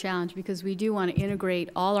be our challenge, because we do want to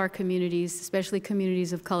integrate all our communities, especially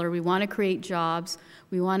communities of color. We want to create jobs.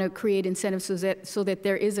 We want to create incentives so that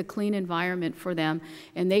there is a clean environment for them,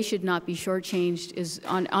 and they should not be shortchanged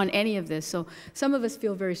on any of this. So some of us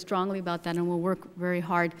feel very strongly about that, and we'll work very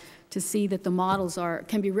hard to see that the models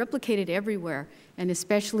can be replicated everywhere, and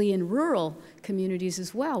especially in rural communities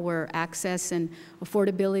as well, where access and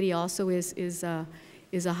affordability also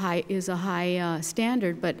is a high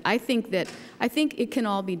standard, but I think it can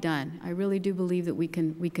all be done. I really do believe that we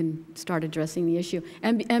can start addressing the issue,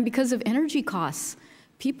 and because of energy costs,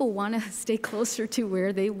 people want to stay closer to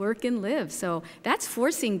where they work and live. So that's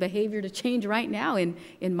forcing behavior to change right now in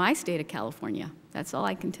my state of California. That's all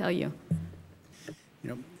I can tell you. You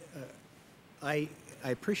know, I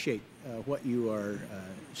appreciate what you are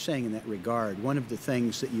saying in that regard. One of the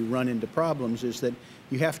things that you run into problems is that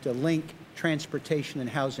you have to link transportation and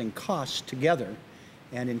housing costs together.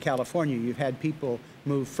 And in California, you've had people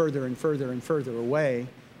move further and further and further away,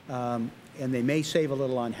 and they may save a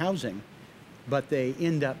little on housing, but they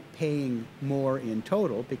end up paying more in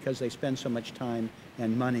total because they spend so much time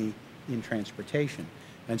and money in transportation.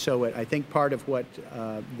 And so I think part of what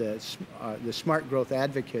the smart growth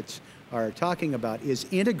advocates are talking about is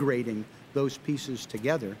integrating those pieces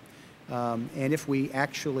together. And if we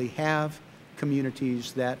actually have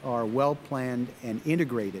communities that are well-planned and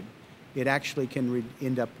integrated, it actually can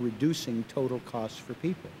end up reducing total costs for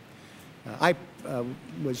people. I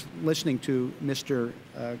was listening to Mr.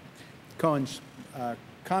 Cohen's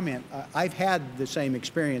comment. I've had the same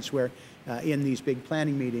experience where in these big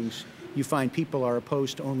planning meetings, you find people are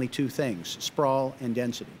opposed to only two things, sprawl and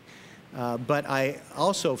density. But I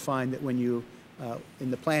also find that when you,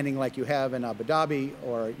 in the planning like you have in Abu Dhabi,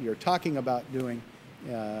 or you're talking about doing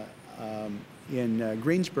in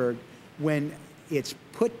Greensburg, when it's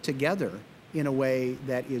put together in a way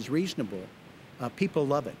that is reasonable, people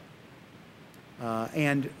love it.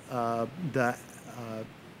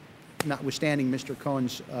 Notwithstanding Mr.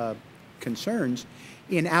 Cohen's concerns,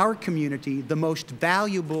 in our community, the most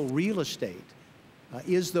valuable real estate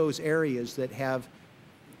is those areas that have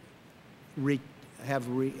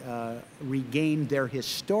regained their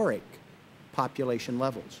historic population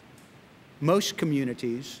levels. Most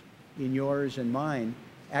communities, in yours and mine,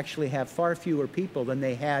 actually have far fewer people than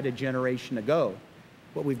they had a generation ago.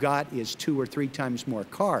 What we've got is 2 or 3 times more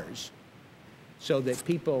cars, so that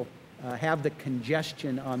people have the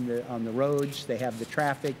congestion on the roads, they have the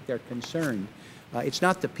traffic, they're concerned. It's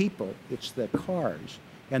not the people, it's the cars.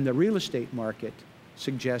 And the real estate market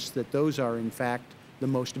suggests that those are, in fact, the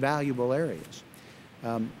most valuable areas.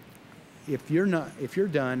 If you're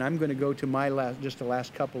done, I'm going to go to just the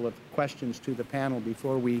last couple of questions to the panel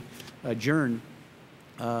before we adjourn,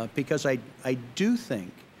 because I do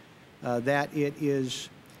think that it is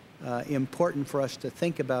important for us to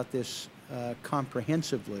think about this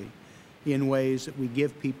comprehensively in ways that we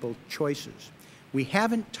give people choices. We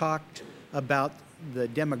haven't talked about the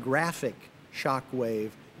demographic shock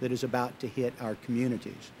wave that is about to hit our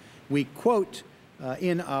communities. We quote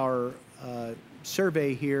in our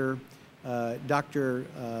survey here Dr.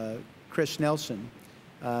 Chris Nelson,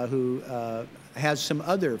 who has some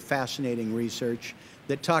other fascinating research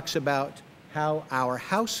that talks about how our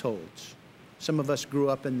households, some of us grew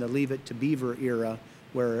up in the Leave It to Beaver era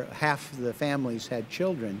where half the families had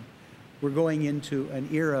children. We're going into an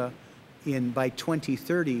era by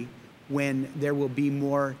 2030 when there will be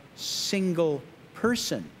more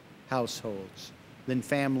single-person households than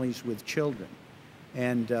families with children.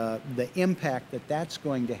 And the impact that that's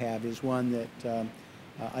going to have is one that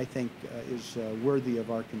I think is worthy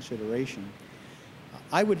of our consideration.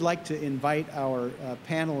 I would like to invite our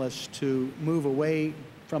panelists to move away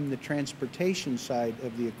from the transportation side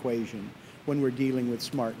of the equation when we're dealing with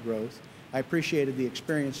smart growth. I appreciated the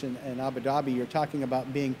experience in Abu Dhabi. You're talking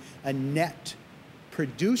about being a net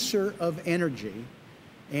producer of energy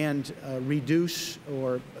and reduce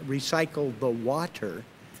or recycle the water.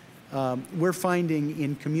 We're finding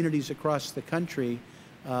in communities across the country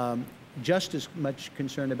just as much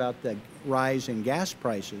concern about the rise in gas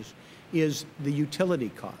prices is the utility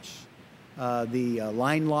costs. The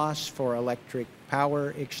line loss for electric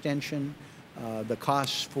power extension, the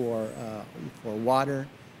costs for water,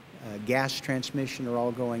 gas transmission are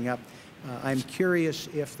all going up. I'm curious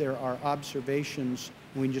if there are observations,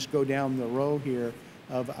 we can just go down the row here,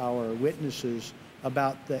 of our witnesses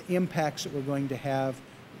about the impacts that we're going to have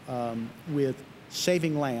with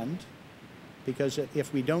saving land, because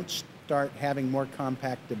if we don't start having more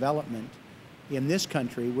compact development in this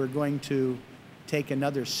country, we're going to take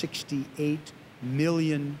another 68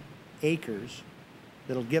 million acres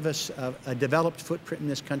that'll give us a developed footprint in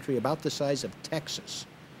this country about the size of Texas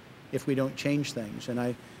if we don't change things. And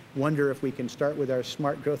I wonder if we can start with our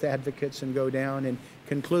smart growth advocates and go down and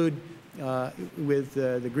conclude with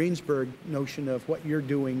the Greensburg notion of what you're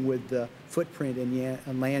doing with the footprint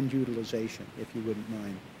and land utilization, if you wouldn't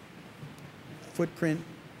mind. Footprint,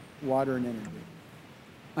 water, and energy.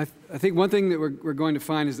 I think one thing that we're going to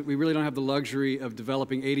find is that we really don't have the luxury of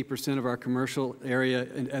developing 80% of our commercial area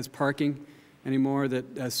as parking. anymore,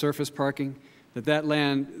 that surface parking, that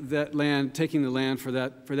land, taking the land for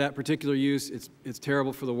that particular use, it's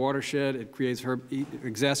terrible for the watershed. It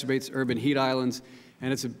exacerbates urban heat islands,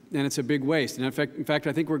 and it's a big waste. And in fact,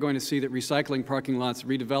 I think we're going to see that recycling parking lots,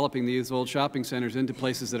 redeveloping these old shopping centers into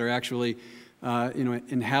places that are actually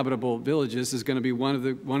inhabitable villages is going to be one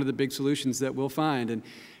of the big solutions that we'll find.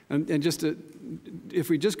 And just if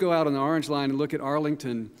we just go out on the orange line and look at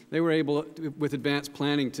Arlington, they were able, with advanced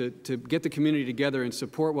planning, to get the community together and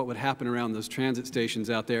support what would happen around those transit stations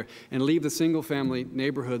out there and leave the single-family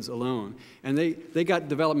neighborhoods alone. And they got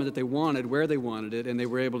development that they wanted, where they wanted it, and they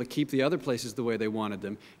were able to keep the other places the way they wanted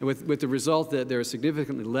them. And with the result that there is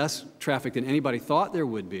significantly less traffic than anybody thought there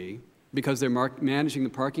would be, because they're managing the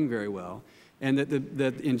parking very well, and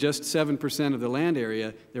that in just 7% of the land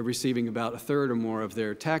area, they're receiving about a third or more of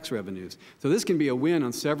their tax revenues. So this can be a win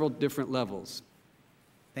on several different levels.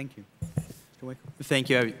 Thank you.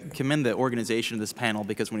 Thank you. I commend the organization of this panel,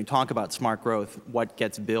 because when you talk about smart growth, what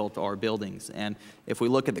gets built are buildings. And if we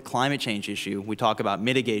look at the climate change issue, we talk about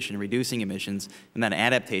mitigation, reducing emissions, and then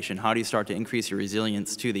adaptation. How do you start to increase your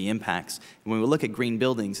resilience to the impacts? And when we look at green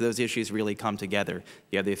buildings, those issues really come together.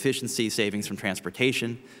 You have the efficiency savings from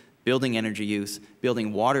transportation, building energy use,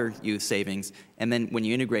 building water use savings, and then when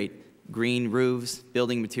you integrate green roofs,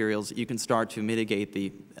 building materials, you can start to mitigate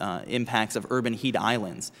the impacts of urban heat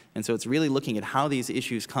islands. And so it's really looking at how these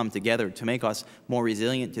issues come together to make us more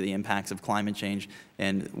resilient to the impacts of climate change.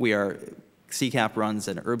 And CCAP runs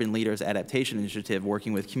an Urban Leaders Adaptation Initiative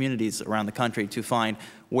working with communities around the country to find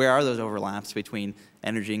where are those overlaps between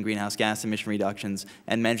energy and greenhouse gas emission reductions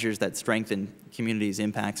and measures that strengthen communities'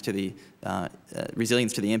 impacts to the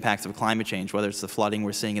resilience to the impacts of climate change, whether it's the flooding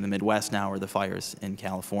we're seeing in the Midwest now or the fires in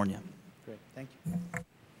California. Great, thank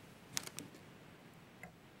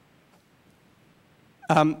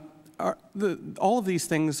you. All of these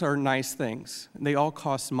things are nice things. They all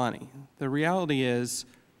cost money. The reality is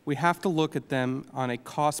we have to look at them on a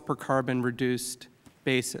cost per carbon reduced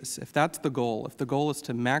basis. If that's the goal, if the goal is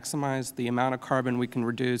to maximize the amount of carbon we can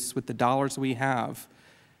reduce with the dollars we have,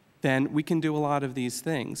 then we can do a lot of these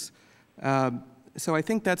things. So I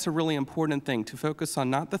think that's a really important thing, to focus on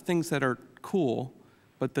not the things that are cool,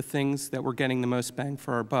 but the things that we're getting the most bang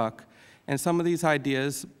for our buck. And some of these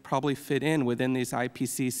ideas probably fit in within these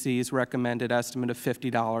IPCC's recommended estimate of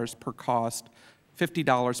 $50 per cost,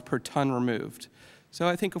 $50 per ton removed. So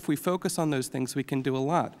I think if we focus on those things, we can do a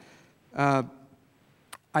lot.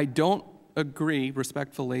 I don't agree,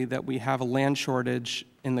 respectfully, that we have a land shortage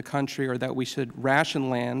in the country or that we should ration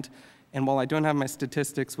land. And while I don't have my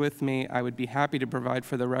statistics with me, I would be happy to provide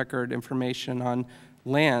for the record information on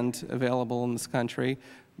land available in this country.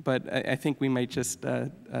 But I think we might just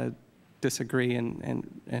disagree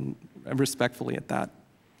and respectfully at that.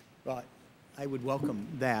 Well, I would welcome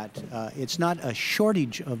that. It's not a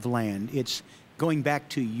shortage of land. It's going back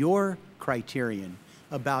to your criterion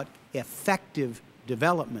about effective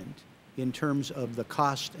development in terms of the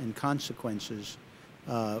cost and consequences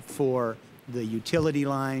for the utility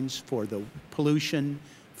lines, for the pollution,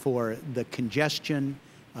 for the congestion,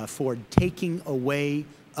 for taking away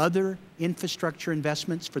other infrastructure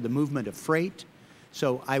investments for the movement of freight.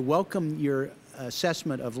 So I welcome your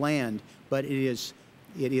assessment of land, but it is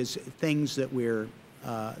things that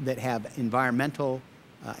that have environmental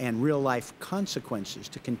and real-life consequences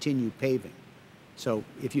to continue paving. So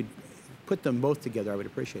if you'd put them both together, I would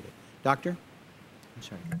appreciate it. Doctor? I'm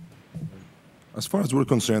sorry. As far as we're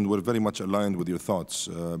concerned, we're very much aligned with your thoughts.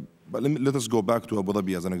 But let us go back to Abu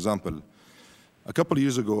Dhabi as an example. A couple of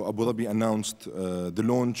years ago, Abu Dhabi announced the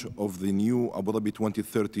launch of the new Abu Dhabi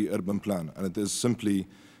 2030 urban plan, and it is simply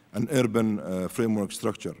an urban framework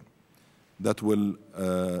structure that will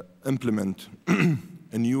implement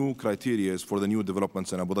new criteria for the new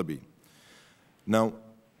developments in Abu Dhabi. Now,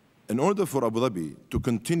 in order for Abu Dhabi to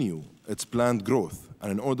continue its planned growth,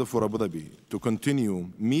 and in order for Abu Dhabi to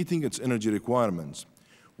continue meeting its energy requirements,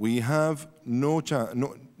 we have no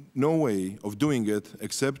way of doing it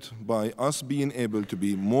except by us being able to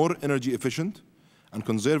be more energy efficient and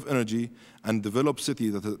conserve energy and develop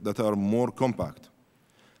cities that are more compact.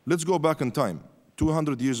 Let's go back in time.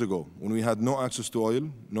 200 years ago, when we had no access to oil,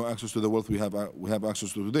 no access to the wealth we have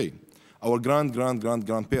access to today, our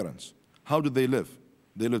grandparents, how did they live?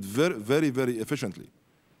 They lived very, very efficiently.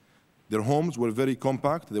 Their homes were very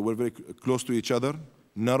compact. They were very close to each other,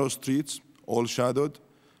 narrow streets, all shadowed,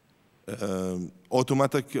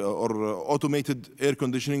 automatic or automated air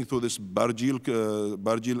conditioning through this bargil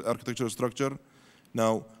architectural structure.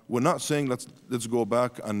 Now, we're not saying let's go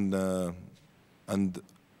back and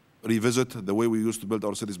revisit the way we used to build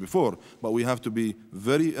our cities before, but we have to be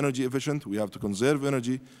very energy efficient, we have to conserve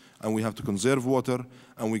energy, and we have to conserve water,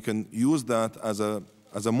 and we can use that as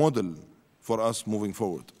a model for us moving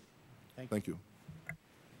forward. Thank you.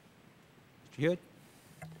 Mr. Hewitt?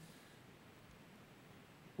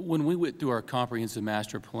 When we went through our comprehensive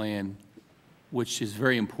master plan, which is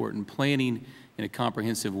very important, planning in a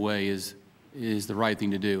comprehensive way is the right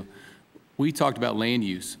thing to do. We talked about land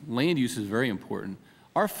use. Land use is very important.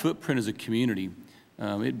 Our footprint as a community,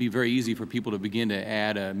 it'd be very easy for people to begin to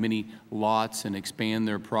add many lots and expand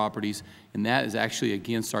their properties, and that is actually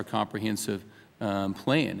against our comprehensive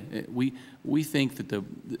plan. We think that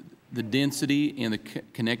the density and the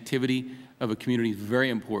connectivity of a community is very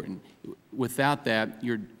important. Without that,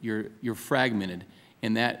 you're fragmented,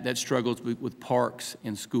 and that struggles with parks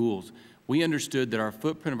and schools. We understood that our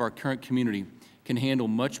footprint of our current community can handle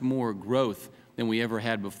much more growth than we ever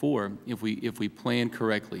had before if we plan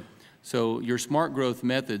correctly. So your smart growth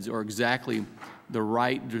methods are exactly the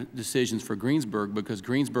right decisions for Greensburg, because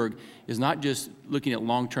Greensburg is not just looking at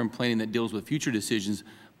long-term planning that deals with future decisions,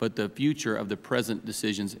 but the future of the present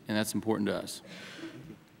decisions, and that's important to us.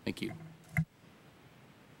 Thank you.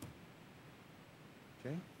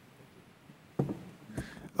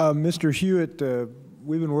 Mr. Hewitt,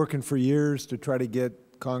 we've been working for years to try to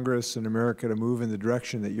get Congress and America to move in the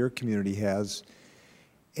direction that your community has.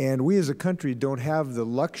 And we as a country don't have the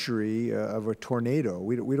luxury of a tornado.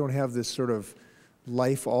 We don't have this sort of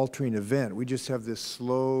life-altering event. We just have this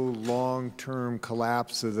slow, long-term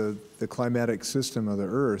collapse of the climatic system of the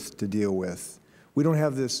Earth to deal with. We don't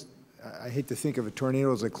have this, I hate to think of a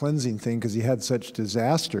tornado as a cleansing thing because you had such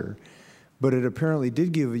disaster, but it apparently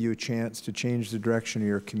did give you a chance to change the direction of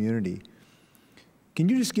your community. Can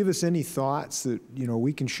you just give us any thoughts that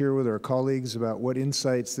we can share with our colleagues about what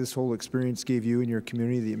insights this whole experience gave you in your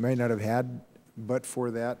community that you might not have had but for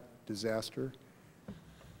that disaster?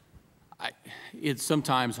 It's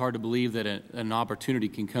sometimes hard to believe that an opportunity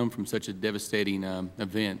can come from such a devastating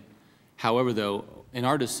event. However, though, in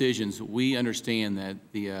our decisions, we understand that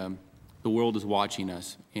the world is watching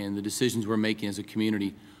us, and the decisions we're making as a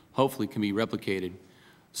community hopefully can be replicated.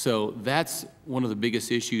 So that's one of the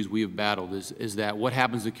biggest issues we have battled is that what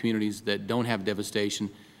happens to communities that don't have devastation,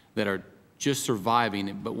 that are just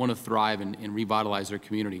surviving but want to thrive and revitalize their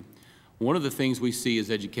community. One of the things we see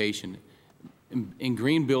is education. In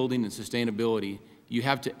green building and sustainability, you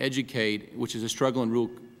have to educate, which is a struggle in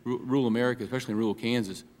rural America, especially in rural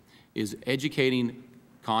Kansas, is educating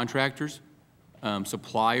contractors,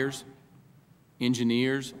 suppliers,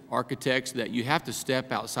 engineers, architects, that you have to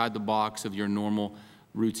step outside the box of your normal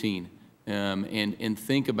routine and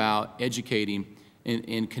think about educating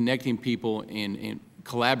and connecting people and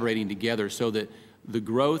collaborating together so that the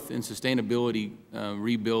growth and sustainability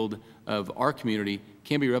rebuild of our community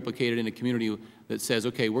can be replicated in a community that says,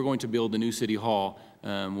 okay, we're going to build the new city hall.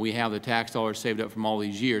 We have the tax dollars saved up from all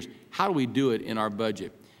these years. How do we do it in our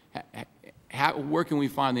budget? Where can we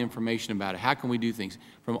find the information about it? How can we do things?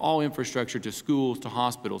 From all infrastructure to schools to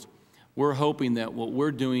hospitals. We're hoping that what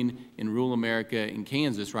we're doing in rural America in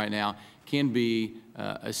Kansas right now can be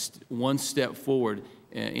one step forward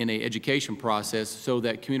in an education process so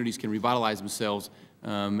that communities can revitalize themselves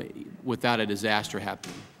without a disaster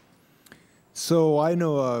happening. So I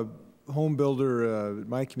know a home builder in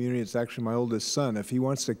my community, it's actually my oldest son. If he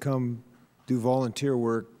wants to come do volunteer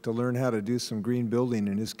work to learn how to do some green building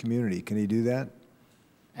in his community, can he do that?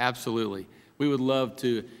 Absolutely. We would love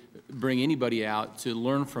to bring anybody out to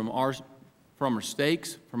learn from our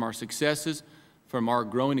mistakes, from our successes, from our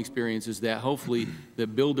growing experiences, that hopefully the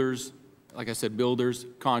builders, like I said, builders,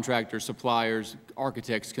 contractors, suppliers,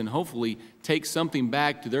 architects can hopefully take something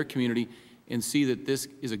back to their community and see that this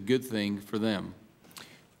is a good thing for them.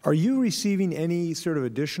 Are you receiving any sort of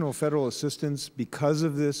additional federal assistance because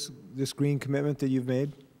of this green commitment that you've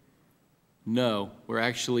made? No. We're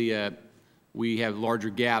actually we have larger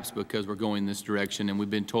gaps because we're going this direction, and we've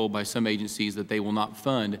been told by some agencies that they will not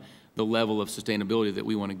fund the level of sustainability that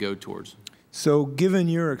we want to go towards. So given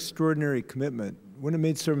your extraordinary commitment, wouldn't it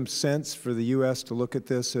make some sense for the U.S. to look at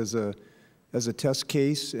this as a test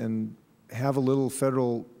case and have a little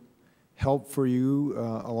federal help for you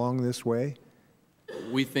along this way?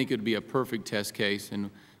 We think it would be a perfect test case, and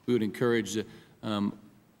we would encourage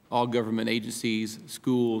all government agencies,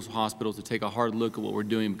 schools, hospitals to take a hard look at what we're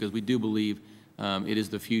doing, because we do believe it is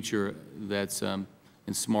the future that's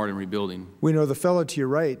in smart and rebuilding. We know the fellow to your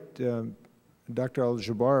right, Dr.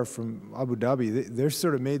 Al-Jaber from Abu Dhabi, they've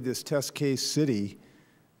sort of made this test case city,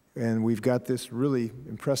 and we've got this really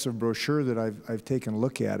impressive brochure that I've taken a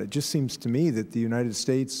look at. It just seems to me that the United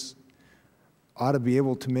States ought to be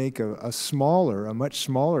able to make a much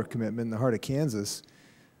smaller commitment in the heart of Kansas,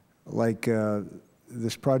 like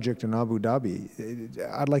this project in Abu Dhabi.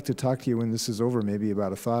 I'd like to talk to you when this is over, maybe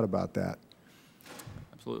about a thought about that.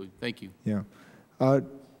 Absolutely. Thank you. Yeah.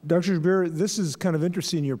 Dr. Jaber, this is kind of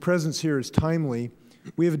interesting. Your presence here is timely.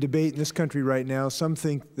 We have a debate in this country right now. Some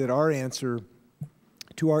think that our answer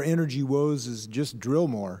to our energy woes is just drill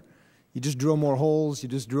more. You just drill more holes, you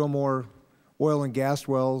just drill more oil and gas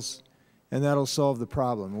wells, and that'll solve the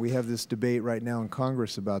problem. We have this debate right now in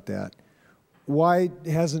Congress about that. Why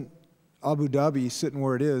hasn't Abu Dhabi, sitting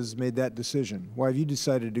where it is, made that decision? Why have you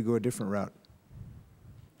decided to go a different route?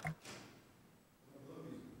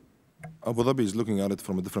 Abu Dhabi is looking at it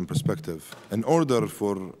from a different perspective. In order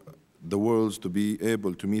for the world to be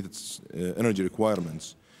able to meet its energy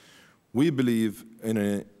requirements, we believe in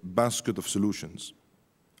a basket of solutions.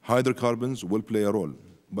 Hydrocarbons will play a role,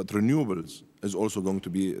 but renewables is also going to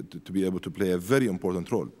be able to play a very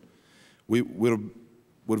important role. We're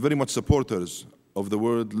very much supporters of the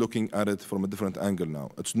world looking at it from a different angle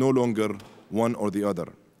now. It's no longer one or the other.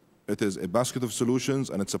 It is a basket of solutions,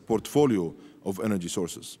 and it's a portfolio of energy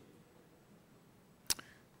sources.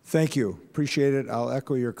 Thank you. Appreciate it. I'll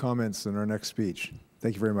echo your comments in our next speech.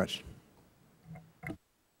 Thank you very much.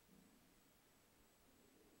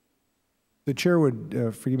 The chair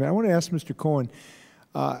would forgive me. I want to ask Mr. Cohen,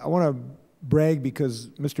 I want to brag because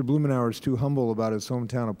Mr. Blumenauer is too humble about his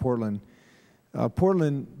hometown of Portland.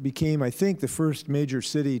 Portland became, I think, the first major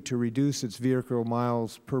city to reduce its vehicle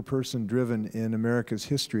miles per person driven in America's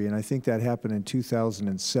history, and I think that happened in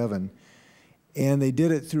 2007. And they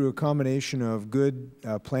did it through a combination of good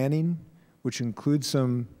planning, which includes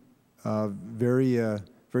some very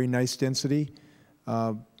nice density,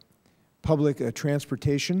 public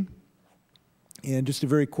transportation, and just a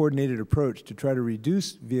very coordinated approach to try to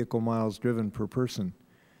reduce vehicle miles driven per person.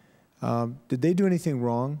 Did they do anything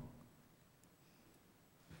wrong?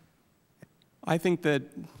 I think that,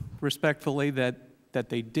 respectfully, that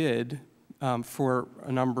they did for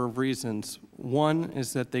a number of reasons. One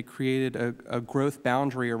is that they created a growth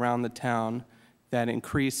boundary around the town that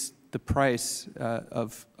increased the price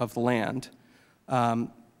of land.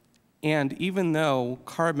 And even though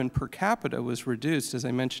carbon per capita was reduced, as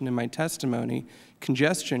I mentioned in my testimony,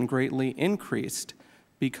 congestion greatly increased,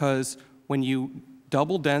 because when you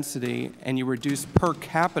double density and you reduce per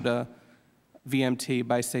capita VMT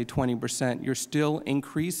by, say, 20%, you're still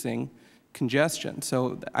increasing congestion.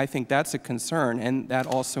 So I think that's a concern, and that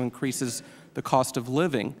also increases the cost of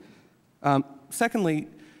living. Secondly,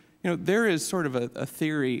 there is sort of a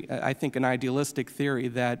theory, I think an idealistic theory,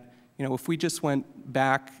 that if we just went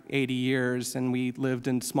back 80 years and we lived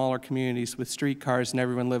in smaller communities with streetcars and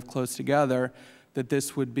everyone lived close together, that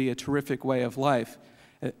this would be a terrific way of life.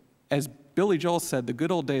 As Billy Joel said, the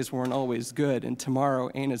good old days weren't always good, and tomorrow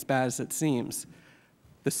ain't as bad as it seems.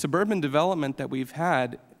 The suburban development that we've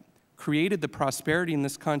had created the prosperity in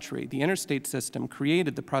this country. The interstate system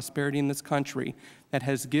created the prosperity in this country that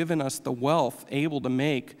has given us the wealth able to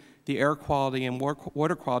make the air quality and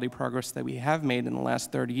water quality progress that we have made in the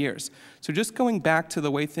last 30 years. So just going back to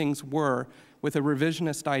the way things were with a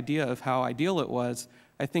revisionist idea of how ideal it was,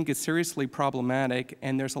 I think is seriously problematic,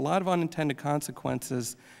 and there's a lot of unintended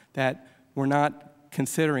consequences that we're not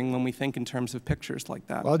considering when we think in terms of pictures like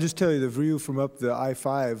that. Well, I'll just tell you, the view from up the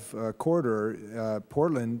I-5 corridor,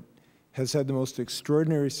 Portland has had the most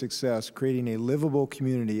extraordinary success creating a livable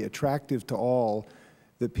community, attractive to all,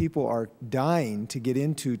 that people are dying to get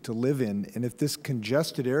into, to live in. And if this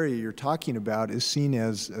congested area you're talking about is seen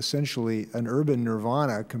as essentially an urban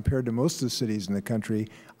nirvana compared to most of the cities in the country,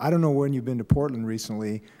 I don't know when you've been to Portland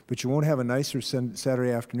recently, but you won't have a nicer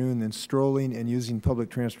Saturday afternoon than strolling and using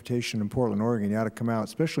public transportation in Portland, Oregon. You ought to come out,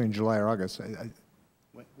 especially in July or August.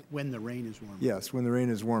 When the rain is warmer. Yes, when the rain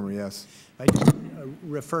is warmer, yes. I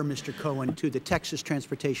refer Mr. Cohen to the Texas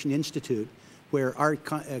Transportation Institute, where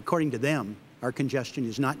according to them, our congestion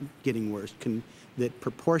is not getting worse, that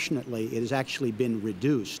proportionately it has actually been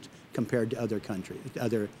reduced compared to other countries,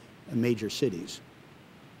 other major cities.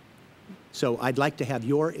 So I'd like to have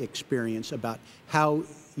your experience about how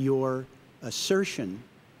your assertion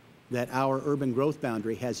that our urban growth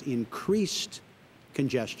boundary has increased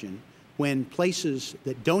congestion when places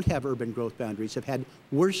that don't have urban growth boundaries have had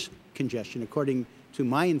worse congestion, according to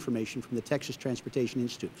my information from the Texas Transportation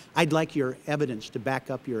Institute. I'd like your evidence to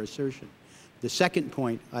back up your assertion. The second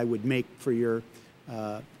point I would make for your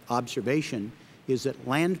observation is that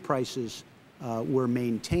land prices were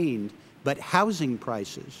maintained, but housing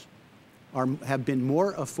prices have been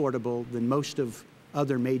more affordable than most of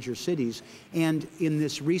other major cities. And in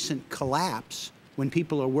this recent collapse, when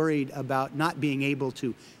people are worried about not being able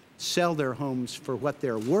to sell their homes for what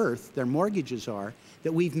they're worth, their mortgages are,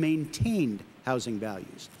 that we've maintained housing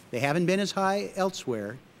values. They haven't been as high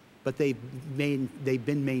elsewhere, but they've been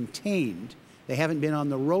maintained. They haven't been on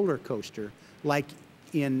the roller coaster like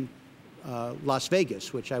in Las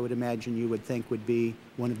Vegas, which I would imagine you would think would be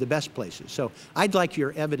one of the best places. So I'd like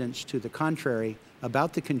your evidence to the contrary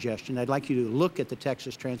about the congestion. I'd like you to look at the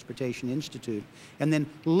Texas Transportation Institute and then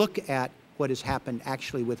look at what has happened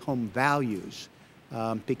actually with home values,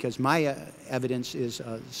 because my evidence is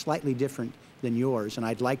slightly different than yours, and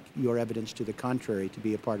I'd like your evidence to the contrary to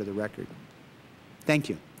be a part of the record. Thank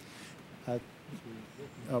you.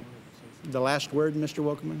 The last word, Mr.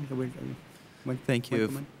 Winkleman? Thank you.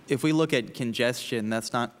 Winkleman? If we look at congestion,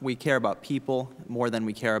 that's not, we care about people more than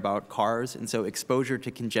we care about cars, and so exposure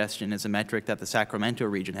to congestion is a metric that the Sacramento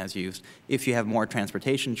region has used. If you have more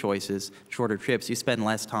transportation choices, shorter trips, you spend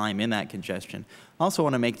less time in that congestion. I also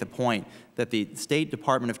want to make the point that the State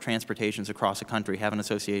Department of Transportations across the country have an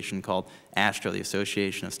association called ASTRA, the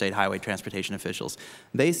Association of State Highway Transportation Officials.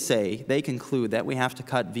 They say, they conclude that we have to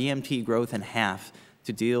cut VMT growth in half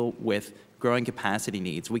to deal with growing capacity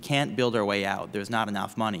needs. We can't build our way out. There's not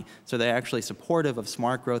enough money. So they're actually supportive of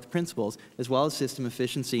smart growth principles as well as system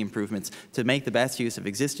efficiency improvements to make the best use of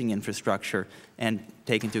existing infrastructure and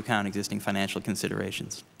take into account existing financial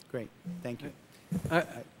considerations. Great. Thank you.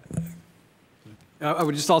 I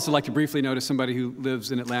would just also like to briefly note, as somebody who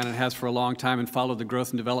lives in Atlanta and has for a long time and followed the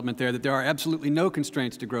growth and development there, that there are absolutely no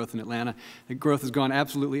constraints to growth in Atlanta. The growth has gone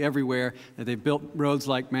absolutely everywhere. That they've built roads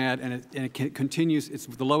like mad, and it continues. It's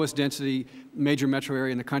the lowest density major metro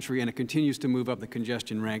area in the country, and it continues to move up the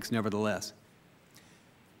congestion ranks nevertheless.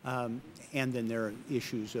 And then there are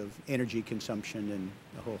issues of energy consumption and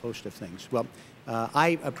a whole host of things. Well,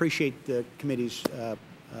 I appreciate the committee's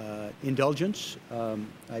indulgence. I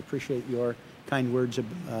appreciate your kind words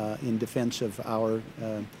in defense of our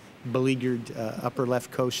beleaguered upper left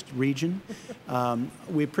coast region.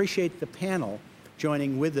 We appreciate the panel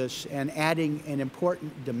joining with us and adding an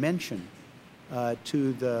important dimension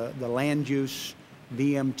to the land use,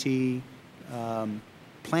 VMT,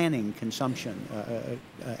 planning consumption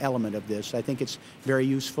element of this. I think it's very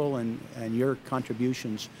useful, and your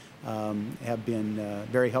contributions have been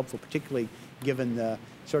very helpful, particularly given the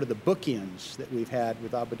sort of the bookends that we've had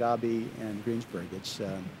with Abu Dhabi and Greensburg.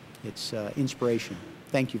 It's inspiration.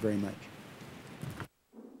 Thank you very much.